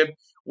 ownership.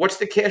 What's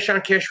the cash on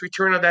cash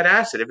return of that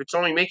asset? If it's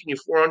only making you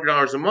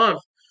 $400 a month,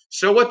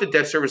 so what? The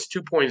debt service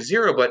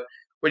 2.0, but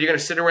you're going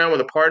to sit around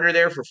with a partner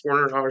there for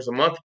 $400 a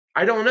month?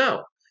 I don't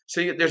know.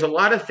 So there's a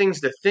lot of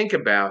things to think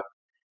about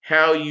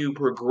how you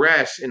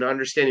progress in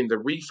understanding the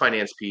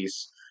refinance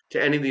piece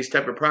to any of these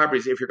type of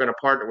properties if you're going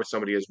to partner with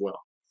somebody as well.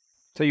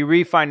 So you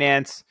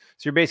refinance.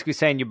 So you're basically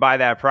saying you buy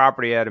that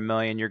property at $1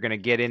 million. You're going to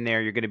get in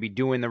there. You're going to be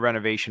doing the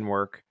renovation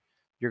work.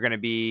 You're going to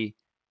be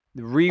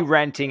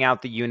re-renting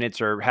out the units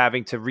or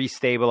having to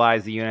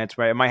restabilize the units.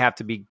 Right? It might have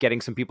to be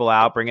getting some people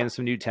out, bringing in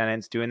some new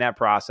tenants, doing that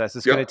process.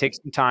 It's going to take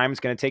some time.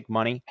 It's going to take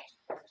money.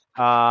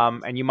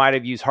 And you might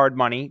have used hard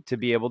money to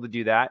be able to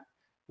do that,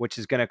 which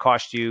is going to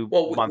cost you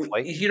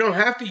monthly. You don't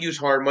have to use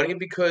hard money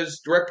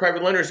because direct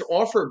private lenders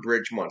offer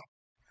bridge money.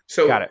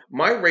 So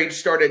my rates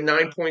start at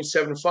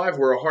 9.75,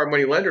 where a hard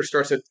money lender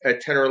starts at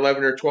 10 or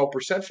 11 or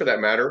 12% for that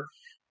matter.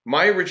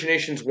 My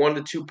origination's 1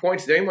 to 2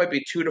 points. They might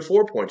be 2 to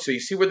 4 points. So you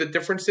see where the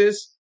difference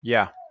is?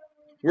 Yeah.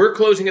 We're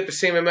closing at the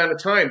same amount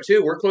of time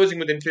too. We're closing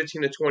within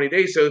 15 to 20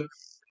 days. So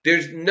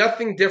there's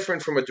nothing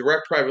different from a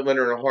direct private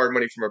lender and a hard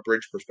money from a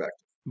bridge perspective.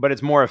 But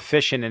it's more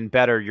efficient and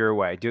better your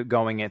way,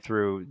 going it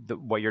through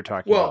what you're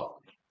talking about.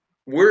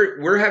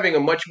 We're having a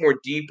much more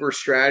deeper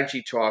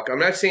strategy talk. I'm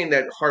not saying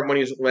that hard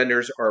money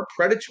lenders are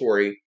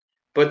predatory,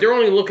 but they're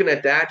only looking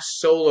at that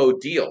solo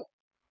deal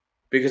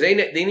because they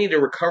need to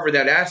recover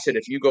that asset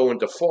if you go in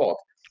default.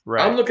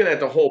 Right. I'm looking at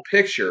the whole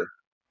picture.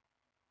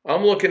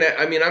 I'm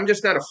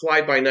just not a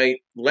fly by night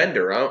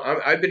lender.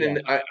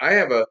 I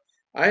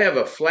have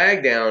a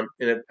flag down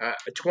in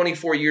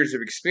 24 years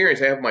of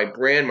experience. I have my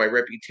brand, my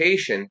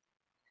reputation.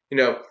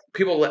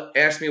 People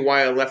ask me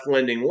why I left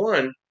Lending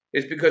One.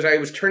 Is because I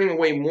was turning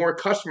away more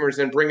customers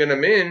than bringing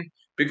them in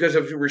because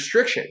of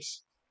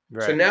restrictions.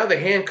 Right. So now the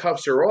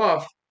handcuffs are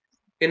off.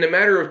 In a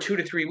matter of 2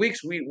 to 3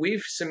 weeks,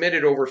 we've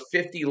submitted over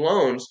 50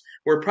 loans,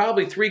 where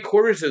probably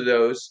 3/4 of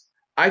those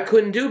I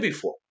couldn't do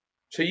before.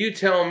 So you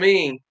tell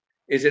me,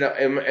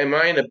 am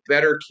I in a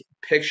better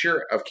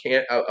picture of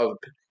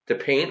the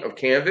paint of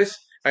canvas?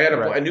 I had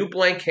a new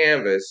blank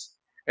canvas,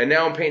 and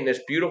now I'm painting this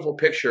beautiful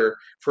picture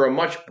for a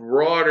much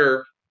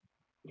broader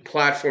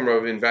platform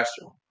of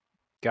investor.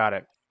 Got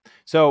it.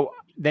 So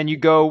then you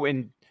go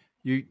and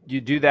you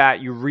do that,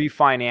 you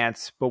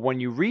refinance, but when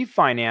you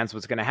refinance,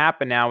 what's going to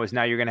happen now is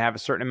now you're going to have a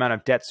certain amount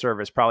of debt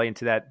service, probably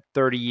into that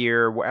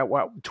 30-year,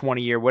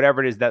 20-year,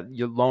 whatever it is that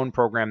your loan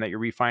program that you're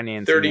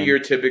refinancing 30-year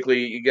in. typically,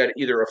 you got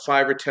either a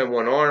 5 or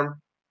 10-1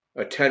 arm,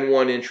 a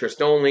 10-1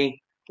 interest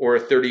only, or a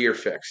 30-year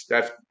fixed.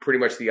 That's pretty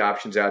much the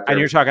options out And there.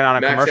 you're talking on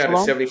a Max out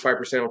commercial at loan,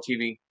 75%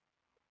 LTV.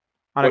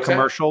 on What's that?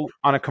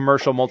 a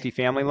commercial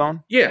multifamily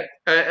loan. Yeah,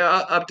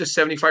 up to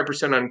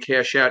 75% on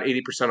cash out,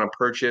 80% on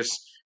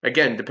purchase.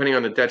 Again, depending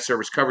on the debt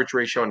service coverage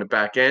ratio on the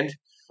back end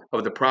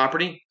of the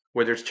property,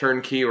 whether it's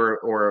turnkey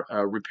or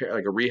a repair,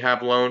 like a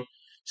rehab loan.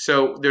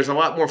 So there's a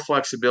lot more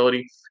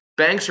flexibility.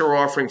 Banks are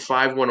offering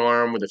 5-1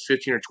 arm with a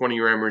 15 or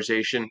 20-year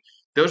amortization.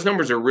 Those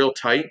numbers are real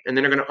tight, and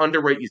then they're going to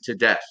underwrite you to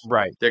death.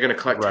 Right. They're going to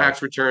collect Right.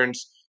 tax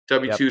returns,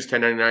 Yep. W-2s,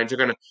 1099s. They're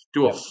going to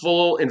do a Yep.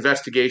 full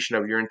investigation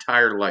of your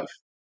entire life.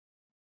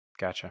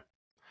 Gotcha.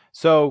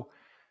 So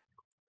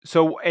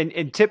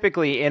and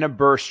typically in a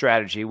BRRRR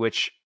strategy,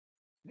 which,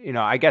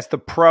 I guess the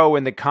pro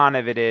and the con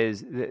of it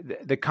is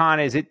the con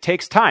is it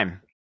takes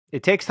time.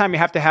 It takes time. You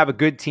have to have a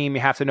good team.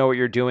 You have to know what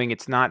you're doing.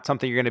 It's not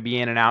something you're going to be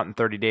in and out in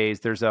 30 days.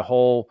 There's a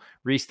whole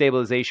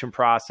restabilization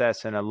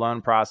process and a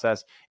loan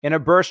process. In a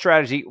BRRRR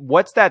strategy,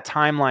 what's that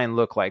timeline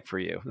look like for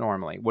you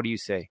normally? What do you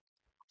say?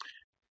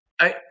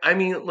 I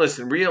mean,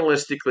 listen,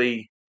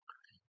 realistically,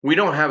 we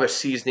don't have a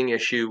seasoning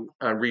issue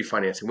on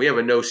refinancing. We have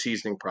a no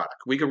seasoning product.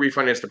 We can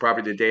refinance the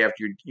property the day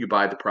after you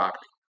buy the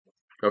property.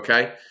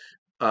 Okay.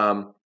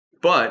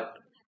 But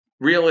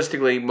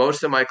realistically,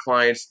 most of my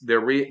clients,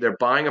 they're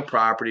buying a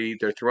property,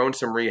 they're throwing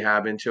some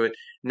rehab into it.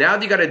 Now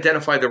you got to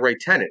identify the right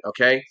tenant.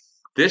 Okay.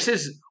 This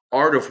is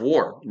art of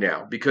war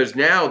now, because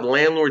now the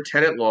landlord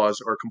tenant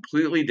laws are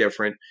completely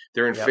different.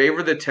 They're in Yep. favor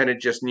of the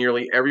tenant just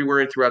nearly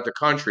everywhere throughout the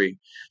country.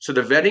 So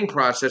the vetting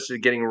process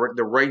of getting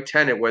the right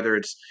tenant, whether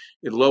it's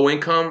low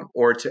income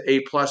or it's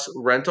A plus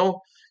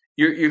rental,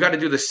 you got to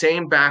do the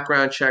same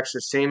background checks,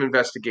 the same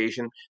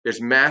investigation.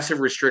 There's massive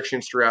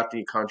restrictions throughout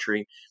the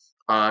country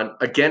on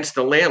against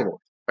the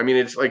landlord. I mean,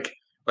 it's like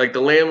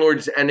the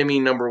landlord's enemy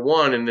number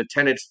one, and the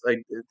tenants like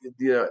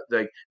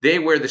they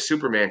wear the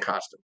Superman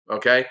costume.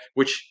 Okay,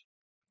 which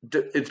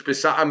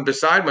I'm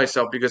beside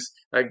myself, because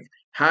like,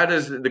 how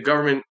does the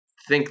government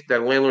think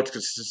that landlords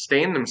can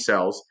sustain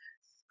themselves?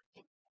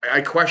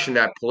 I question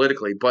that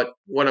politically, but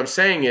what I'm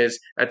saying is,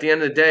 at the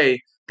end of the day,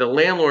 the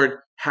landlord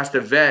has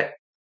to vet,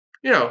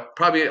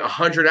 probably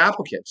 100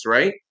 applicants,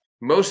 right?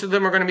 Most of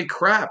them are going to be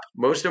crap.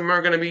 Most of them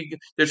are going to be,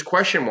 there's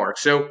question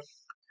marks. So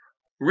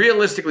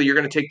realistically, you're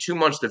going to take 2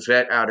 months to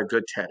vet out a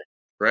good tenant,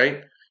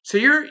 right? So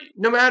you're,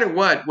 no matter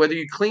what, whether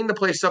you clean the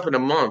place up in a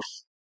month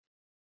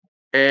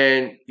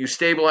and you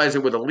stabilize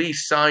it with a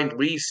signed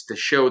lease to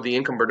show the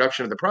income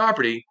production of the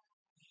property,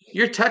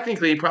 you're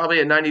technically probably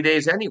at 90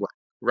 days anyway,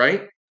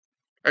 right?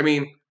 I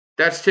mean,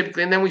 that's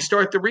typically, and then we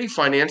start the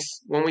refinance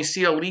when we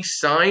see a lease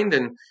signed,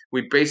 and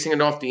we're basing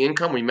it off the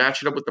income. We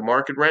match it up with the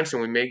market rents,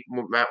 and we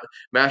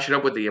match it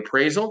up with the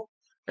appraisal,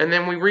 and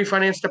then we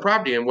refinance the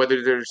property. And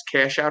whether there's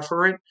cash out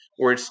for it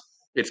or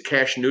it's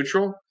cash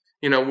neutral,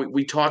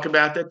 we talk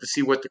about that to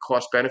see what the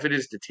cost benefit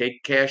is to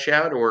take cash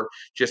out or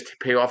just to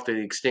pay off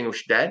the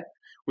extinguished debt.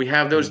 We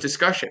have those Mm.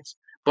 discussions,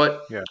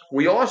 but Yeah.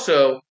 we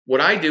also,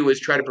 what I do is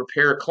try to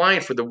prepare a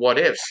client for the what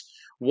ifs.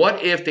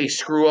 What if they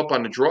screw up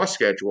on the draw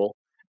schedule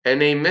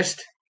and they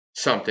missed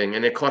something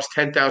and it cost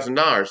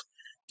 $10,000?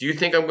 Do you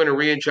think I'm going to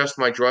readjust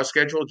my draw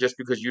schedule just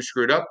because you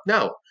screwed up?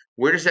 No.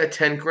 Where does that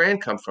 10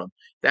 grand come from?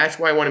 That's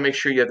why I want to make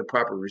sure you have the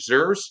proper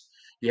reserves.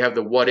 You have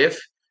the what if.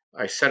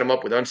 I set them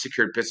up with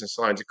unsecured business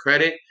lines of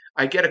credit.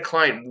 I get a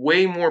client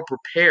way more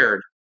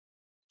prepared,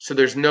 so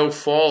there's no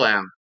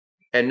fallout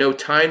and no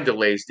time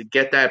delays to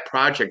get that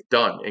project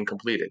done and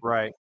completed.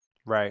 Right.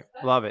 Right.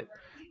 Love it.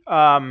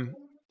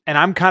 And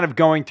I'm kind of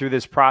going through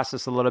this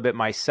process a little bit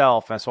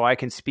myself, and so I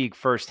can speak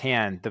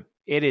firsthand.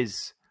 It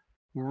is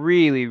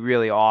really,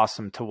 really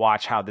awesome to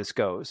watch how this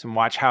goes and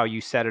watch how you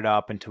set it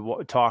up, and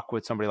to talk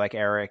with somebody like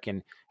Eric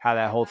and how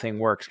that whole thing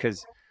works.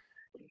 Because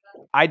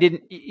I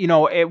didn't,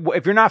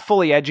 if you're not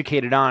fully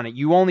educated on it,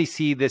 you only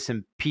see this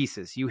in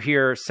pieces. You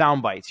hear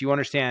sound bites. You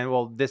understand,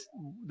 well,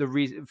 the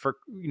reason for,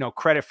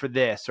 credit for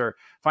this or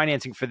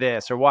financing for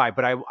this or why.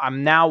 But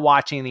I'm now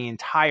watching the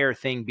entire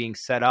thing being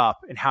set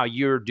up and how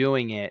you're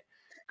doing it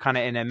kind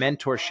of in a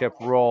mentorship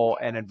role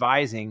and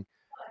advising.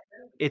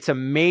 It's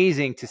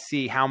amazing to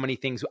see how many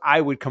things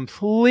I would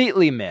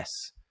completely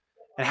miss,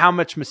 and how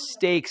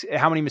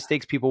many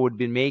mistakes people would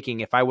be making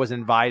if I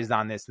wasn't advised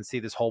on this and see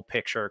this whole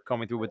picture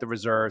coming through with the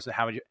reserves and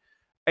how much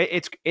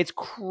it's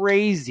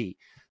crazy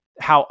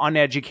how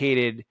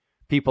uneducated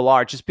people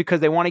are, just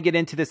because they want to get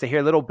into this. They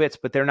hear little bits,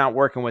 but they're not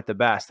working with the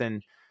best.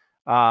 And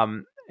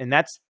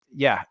that's,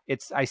 yeah,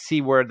 I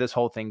see where this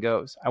whole thing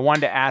goes. I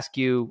wanted to ask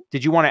you,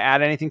 did you want to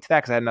add anything to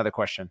that? Cause I had another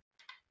question.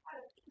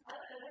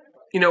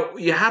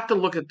 You have to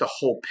look at the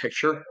whole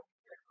picture.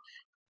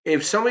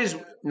 If somebody's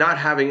not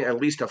having at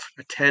least a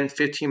 10,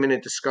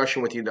 15-minute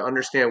discussion with you to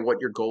understand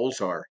what your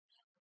goals are,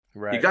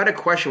 You Right. got to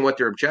question what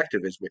their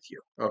objective is with you.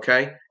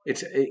 Okay.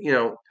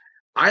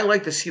 I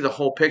like to see the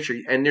whole picture,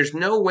 and there's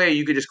no way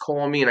you could just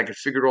call me and I could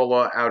figure it all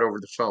out over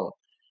the phone.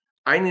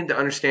 I need to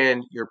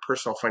understand your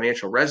personal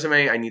financial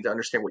resume. I need to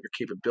understand what your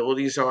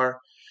capabilities are,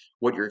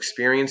 what your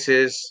experience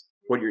is,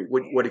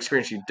 what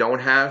experience you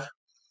don't have,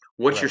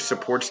 what's your Right.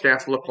 support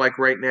staff look like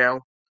right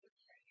now.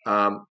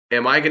 Am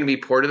I going to be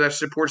part of that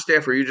support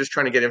staff, or are you just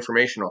trying to get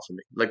information off of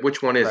me? Like,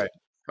 which one is it? Right.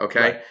 Okay,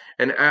 Right.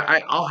 and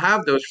I'll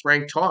have those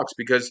frank talks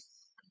because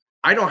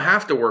I don't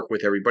have to work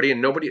with everybody,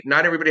 and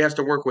not everybody has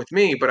to work with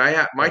me. But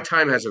my Right.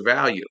 time has a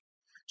value,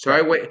 so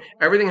Right.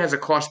 everything has a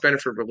cost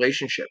benefit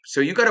relationship.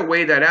 So you got to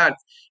weigh that out.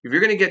 If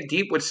you're going to get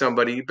deep with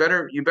somebody, you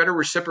better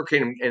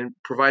reciprocate and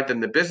provide them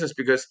the business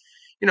because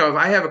if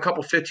I have a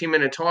couple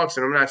 15-minute talks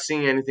and I'm not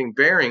seeing anything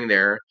bearing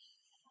there,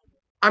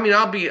 I mean,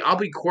 I'll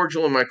be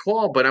cordial in my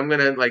call, but I'm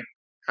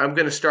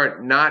gonna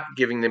start not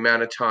giving the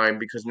amount of time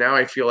because now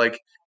I feel like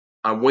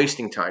I'm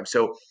wasting time.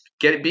 So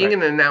being Right.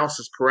 an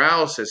analysis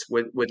paralysis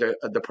with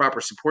the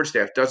proper support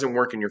staff doesn't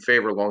work in your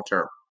favor long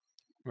term.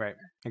 Right.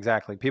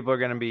 Exactly. People are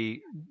going to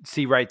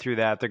see right through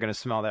that. They're going to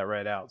smell that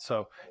right out.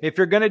 So if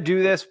you're going to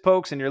do this,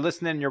 folks, and you're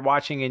listening and you're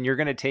watching and you're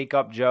going to take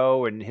up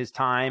Joe and his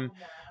time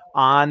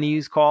on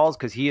these calls,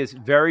 because he is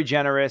very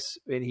generous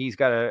and he's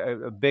got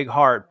a big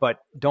heart, but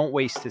don't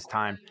waste his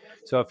time.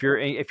 So if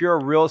you're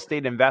a real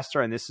estate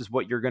investor and this is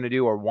what you're going to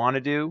do or want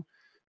to do,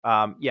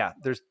 yeah,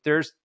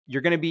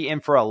 you're going to be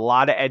in for a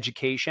lot of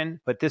education,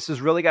 but this has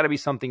really got to be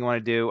something you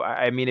want to do.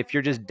 I mean, if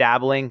you're just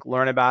dabbling,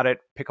 learn about it,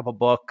 pick up a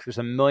book. There's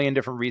a million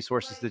different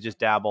resources to just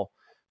dabble,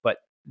 but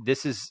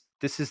this is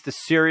to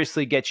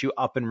seriously get you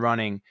up and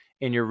running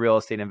in your real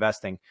estate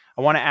investing.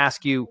 I want to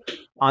ask you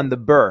on the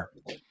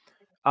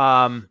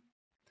BRRRR,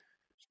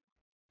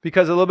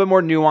 because a little bit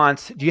more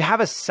nuance. Do you have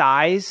a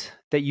size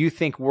that you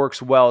think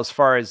works well as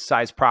far as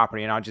size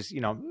property? And I'll just,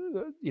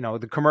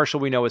 the commercial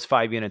we know is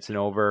 5 units and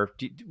over.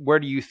 Where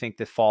do you think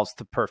that falls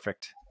to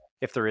perfect,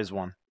 if there is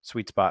one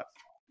sweet spot?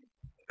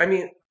 I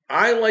mean,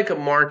 I like a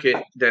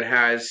market that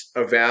has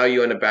a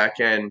value on the back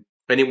end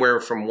anywhere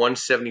from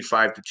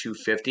 175 to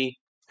 250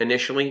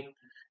 initially.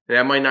 And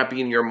that might not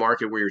be in your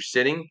market where you're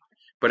sitting,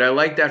 but I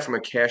like that from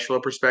a cash flow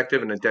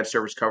perspective and a debt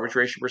service coverage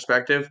ratio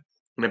perspective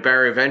and a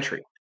barrier of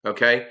entry.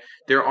 Okay.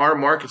 There are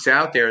markets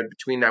out there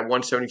between that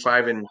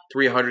 175 and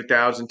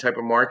 300,000 type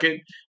of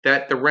market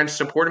that the rents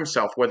support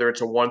himself, whether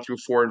it's a 1 through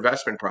 4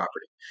 investment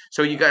property.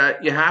 So you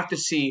have to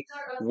see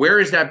where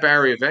is that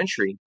barrier of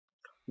entry,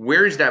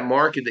 where is that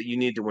market that you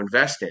need to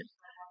invest in?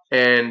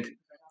 And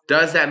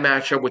does that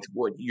match up with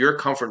what your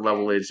comfort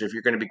level is if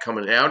you're going to become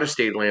an out of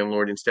state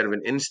landlord instead of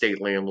an in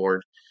state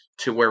landlord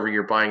to wherever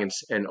you're buying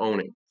and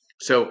owning?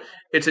 So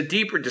it's a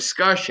deeper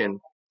discussion.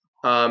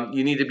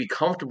 You need to be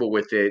comfortable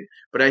with it.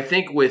 But I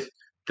think with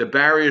the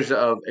barriers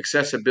of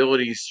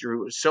accessibility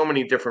through so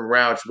many different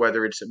routes,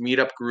 whether it's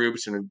meetup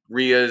groups and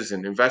RIAs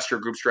and investor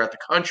groups throughout the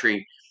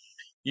country,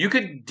 you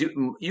can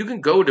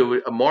go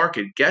to a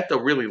market, get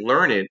to really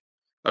learn it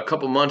a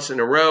couple months in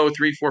a row,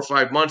 3, 4,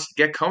 5 months,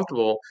 get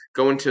comfortable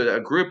going to a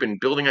group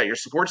and building out your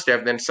support staff.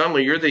 And then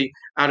suddenly you're the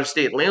out of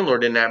state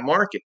landlord in that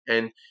market.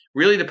 And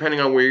really depending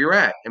on where you're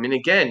at. I mean,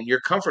 again, your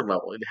comfort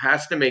level, it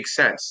has to make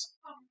sense.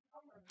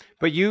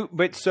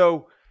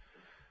 So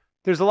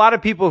there's a lot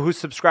of people who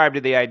subscribe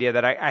to the idea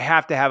that I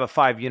have to have a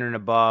 5 unit and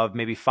above,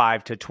 maybe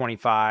 5 to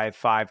 25,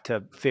 5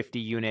 to 50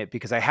 unit,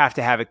 because I have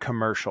to have it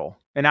commercial.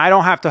 And I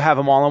don't have to have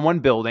them all in one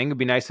building. It'd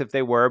be nice if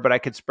they were, but I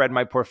could spread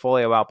my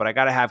portfolio out. But I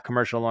got to have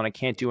commercial loan. I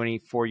can't do any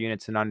 4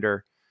 units and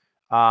under.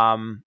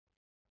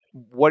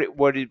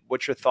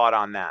 What's your thought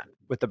on that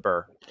with the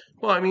BRRRR?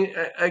 Well, I mean,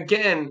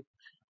 again,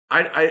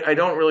 I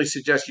don't really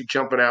suggest you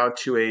jumping out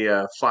to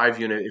a 5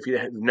 unit if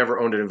you've never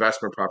owned an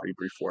investment property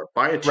before.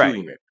 Buy a two Right.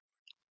 unit.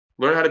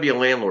 Learn how to be a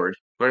landlord,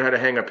 learn how to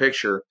hang a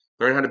picture,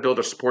 learn how to build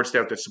a support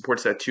staff that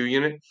supports that 2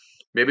 unit,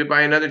 maybe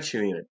buy another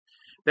 2 unit.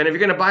 Then if you're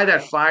going to buy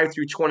that 5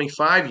 through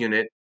 25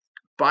 unit,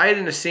 buy it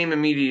in the same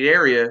immediate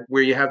area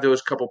where you have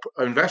those couple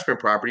investment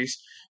properties,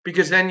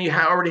 because then you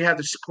already have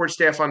the support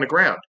staff on the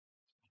ground.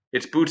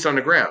 It's boots on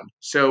the ground.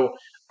 So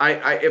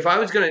if I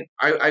was going to,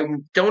 I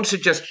don't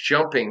suggest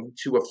jumping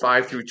to a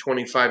 5 through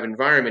 25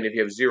 environment if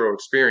you have zero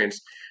experience.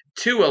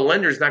 Two, a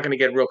lender is not going to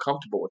get real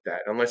comfortable with that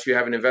unless you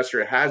have an investor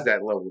that has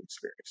that level of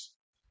experience.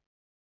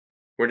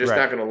 We're just Right.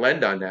 not going to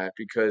lend on that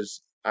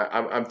because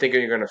I'm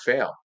thinking you're going to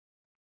fail.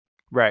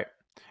 Right.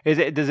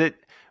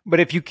 But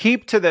if you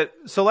keep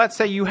so let's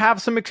say you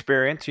have some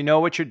experience, you know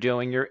what you're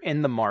doing, you're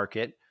in the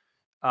market.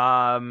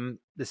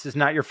 This is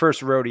not your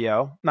first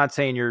rodeo. I'm not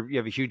saying you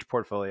have a huge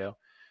portfolio,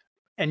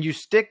 and you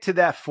stick to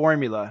that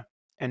formula.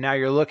 And now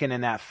you're looking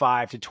in that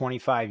 5 to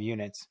 25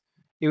 units.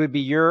 It would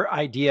be your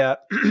idea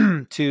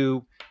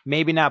to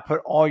maybe not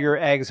put all your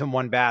eggs in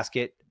one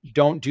basket.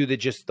 Don't do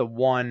just the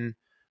one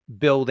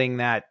building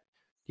that,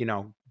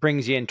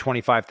 brings you in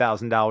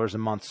 $25,000 a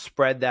month.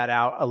 Spread that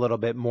out a little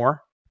bit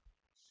more.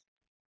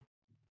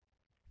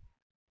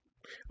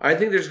 I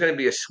think there's going to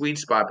be a sweet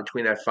spot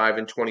between that 5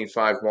 and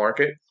 25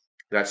 market,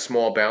 that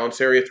small balance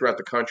area throughout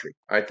the country.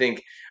 I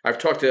think I've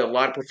talked to a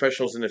lot of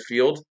professionals in the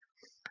field.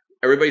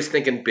 everybody's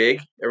thinking big.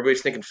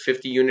 Everybody's thinking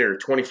 50 unit or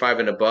 25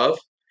 and above.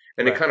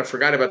 And they Right. kind of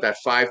forgot about that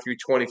 5 through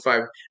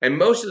 25. And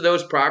most of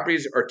those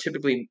properties are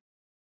typically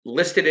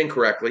listed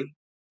incorrectly.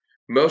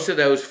 Most of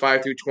those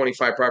 5 through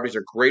 25 properties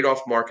are great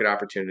off market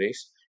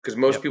opportunities because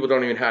most Yep. people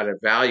don't even know how to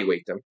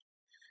evaluate them.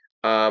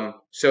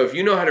 So if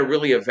you know how to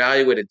really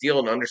evaluate a deal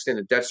and understand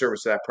the debt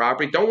service of that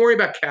property, don't worry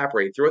about cap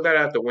rate. Throw that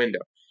out the window.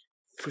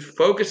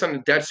 Focus on the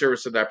debt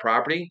service of that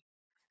property.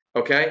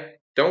 Okay.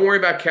 Don't worry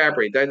about cap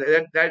rate.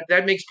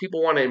 That makes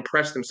people want to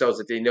impress themselves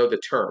that they know the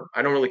term.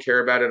 I don't really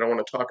care about it. I don't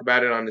want to talk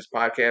about it on this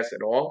podcast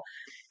at all.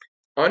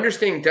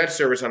 Understanding debt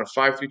service on a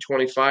 5 through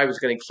 25 is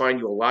going to find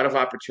you a lot of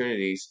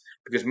opportunities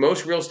because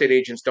most real estate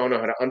agents don't know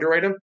how to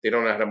underwrite them. They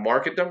don't know how to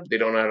market them. They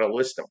don't know how to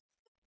list them.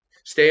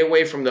 Stay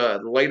away from the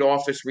light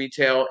office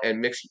retail and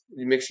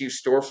mixed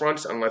use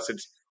storefronts unless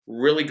it's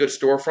really good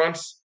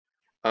storefronts.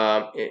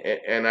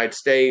 And I'd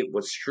stay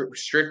with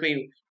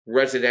strictly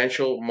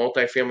residential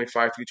multifamily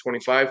 5 through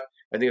 25.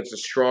 I think it's a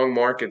strong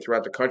market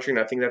throughout the country, and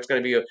I think that's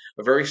going to be a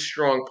very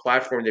strong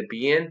platform to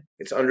be in.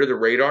 It's under the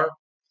radar.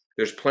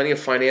 There's plenty of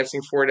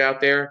financing for it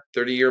out there,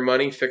 30-year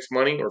money, fixed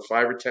money, or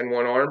 5 or 10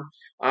 one-arm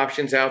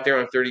options out there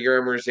on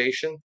 30-year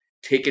amortization.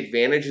 Take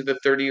advantage of the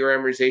 30-year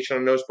amortization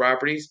on those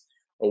properties.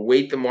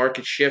 Await the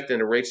market shift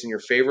and the rates in your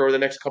favor over the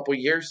next couple of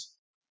years.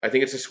 I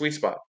think it's a sweet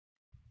spot.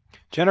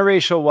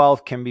 Generational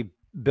wealth can be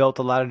built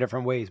a lot of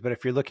different ways, but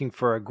if you're looking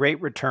for a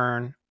great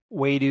return,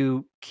 way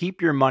to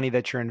keep your money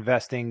that you're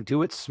investing,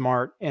 do it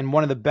smart. And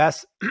one of the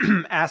best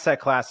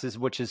asset classes,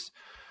 which is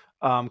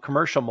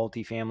commercial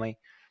multifamily.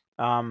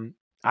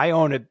 I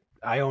own a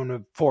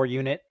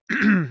 4-unit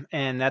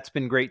and that's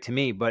been great to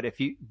me. But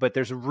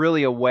there's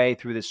really a way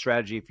through this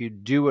strategy, if you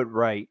do it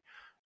right,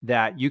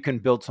 that you can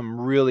build some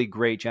really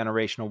great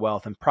generational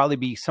wealth and probably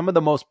be some of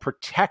the most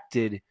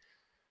protected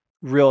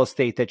real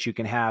estate that you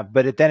can have.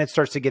 But then it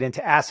starts to get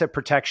into asset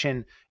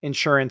protection,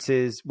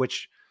 insurances,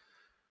 which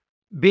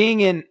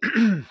being in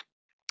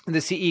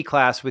the CE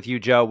class with you,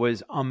 Joe,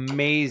 was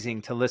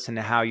amazing to listen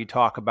to how you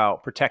talk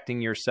about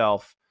protecting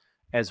yourself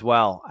as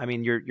well. I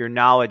mean, your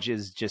knowledge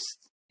is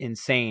just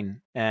insane.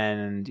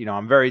 And,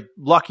 I'm very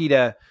lucky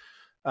to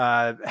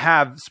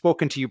have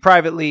spoken to you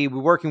privately,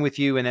 we're working with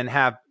you, and then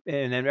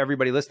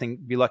everybody listening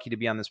be lucky to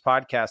be on this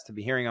podcast, to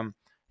be hearing him.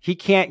 He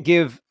can't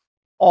give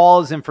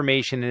all his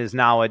information and his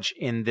knowledge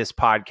in this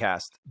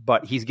podcast,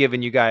 but he's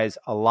given you guys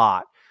a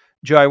lot.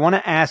 Joe, I want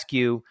to ask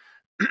you,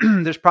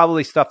 there's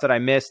probably stuff that I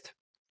missed.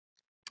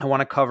 I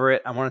want to cover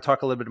it. I want to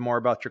talk a little bit more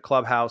about your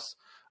clubhouse,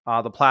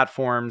 the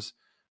platforms,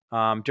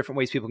 different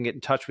ways people can get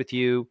in touch with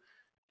you,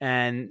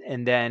 and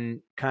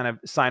then kind of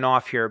sign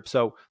off here.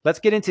 So let's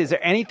get into, is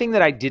there anything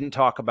that I didn't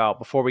talk about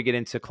before we get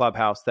into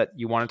Clubhouse that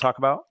you want to talk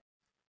about?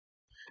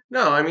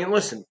 No, I mean,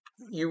 listen,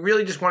 you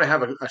really just want to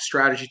have a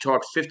strategy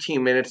talk,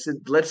 15 minutes.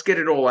 Let's get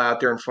it all out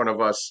there in front of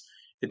us.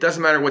 It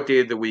doesn't matter what day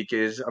of the week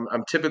is.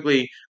 I'm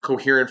typically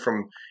coherent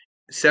from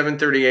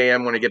 7:30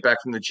 a.m. when I get back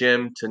from the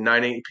gym to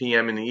 9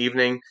 p.m. in the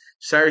evening,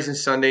 Saturdays and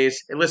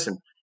Sundays. And listen,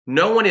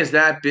 no one is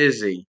that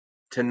busy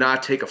to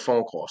not take a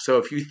phone call. So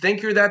if you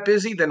think you're that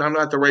busy, then I'm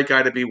not the right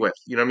guy to be with,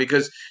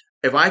 because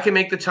if I can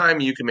make the time,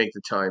 you can make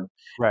the time.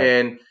 Right.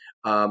 And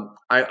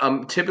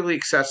I'm typically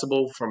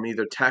accessible from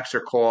either text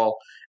or call.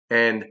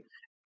 And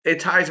it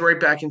ties right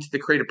back into the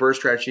Creative BRRRR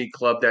Strategy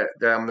Club that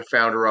I'm the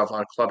founder of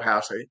on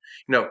Clubhouse.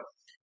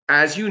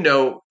 As you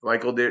know,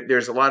 Michael,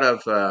 there's a lot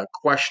of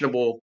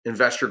questionable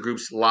investor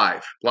groups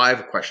live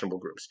questionable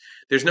groups.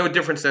 There's no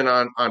difference than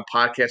on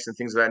podcasts and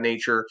things of that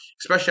nature,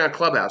 especially on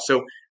Clubhouse.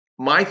 So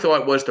my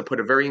thought was to put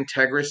a very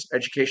integrous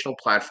educational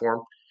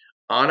platform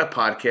on a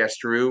podcast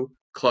through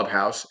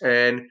Clubhouse,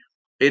 and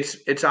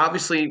it's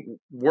obviously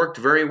worked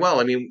very well.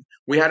 I mean,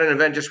 we had an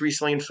event just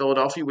recently in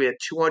Philadelphia. We had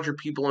 200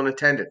 people in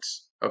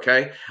attendance.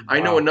 Okay. Wow. I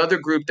know another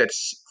group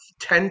that's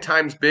 10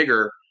 times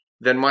bigger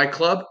than my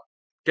club.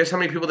 Guess how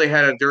many people they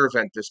had at their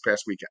event this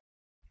past weekend?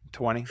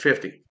 20?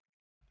 50.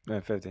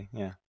 50,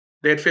 yeah.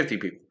 They had 50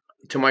 people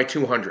to my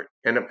 200.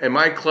 And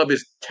my club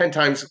is 10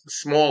 times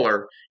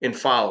smaller in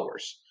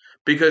followers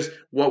because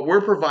what we're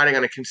providing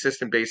on a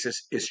consistent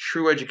basis is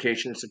true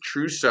education. It's a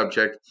true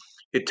subject.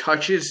 It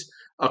touches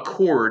a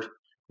chord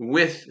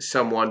with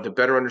someone to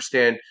better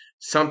understand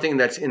something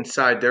that's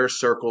inside their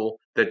circle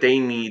that they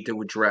need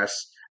to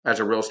address as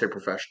a real estate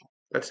professional.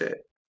 That's it.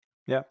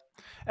 Yeah.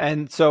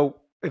 And so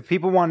if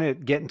people want to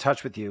get in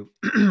touch with you,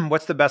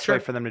 what's the best way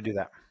for them to do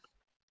that?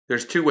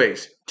 There's 2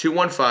 ways.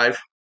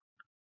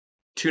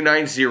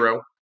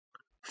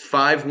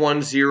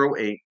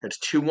 215-290-5108. That's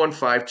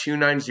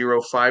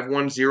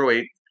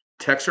 215-290-5108.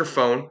 Text or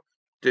phone,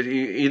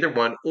 either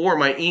one, or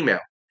my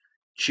email,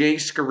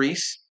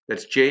 jscorese,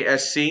 that's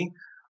JSCORESE,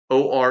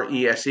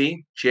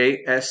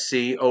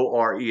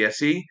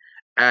 JSCORESE,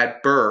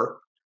 at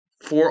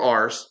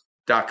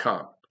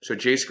BRRRR4Rs.com. So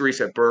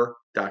jscorese at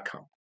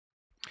BRRRR.com.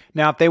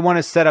 Now, if they want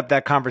to set up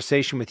that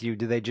conversation with you,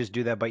 do they just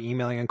do that by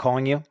emailing and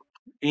calling you?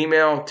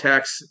 Email,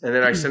 text, and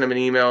then I send them an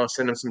email,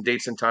 send them some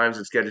dates and times.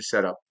 Let's get it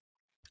set up.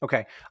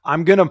 Okay.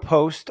 I'm going to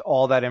post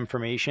all that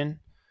information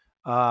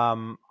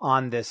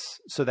on this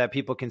so that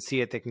people can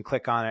see it. They can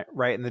click on it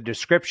right in the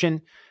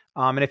description.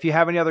 And if you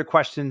have any other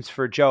questions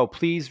for Joe,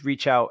 please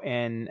reach out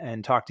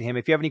and talk to him.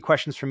 If you have any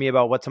questions for me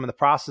about what some of the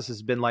process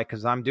has been like,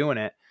 because I'm doing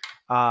it,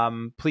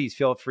 please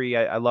feel free.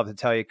 I love to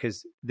tell you,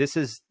 because this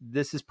is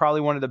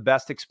probably one of the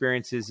best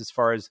experiences as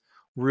far as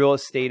real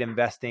estate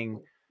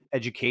investing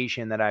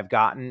education that I've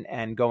gotten,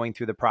 and going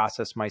through the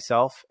process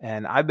myself.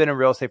 And I've been in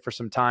real estate for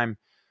some time.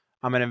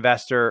 I'm an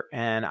investor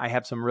and I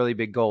have some really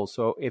big goals.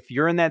 So if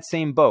you're in that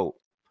same boat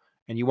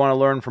and you want to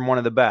learn from one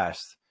of the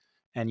best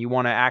and you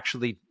want to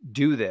actually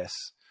do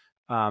this,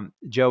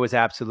 Joe is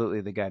absolutely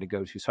the guy to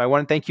go to. So I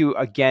want to thank you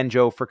again,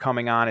 Joe, for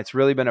coming on. It's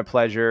really been a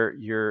pleasure.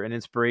 You're an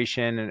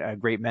inspiration and a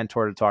great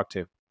mentor to talk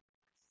to.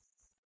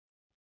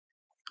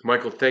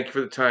 Michael, thank you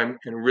for the time,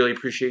 and really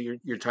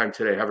appreciate your time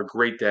today. Have a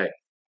great day.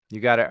 You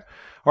got it.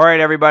 All right,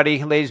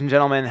 everybody, ladies and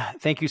gentlemen,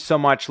 thank you so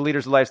much.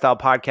 Leaders of Lifestyle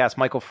Podcast,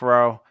 Michael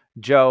Ferraro,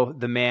 Joe,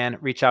 the man.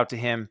 Reach out to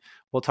him.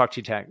 We'll talk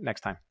to you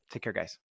next time. Take care, guys.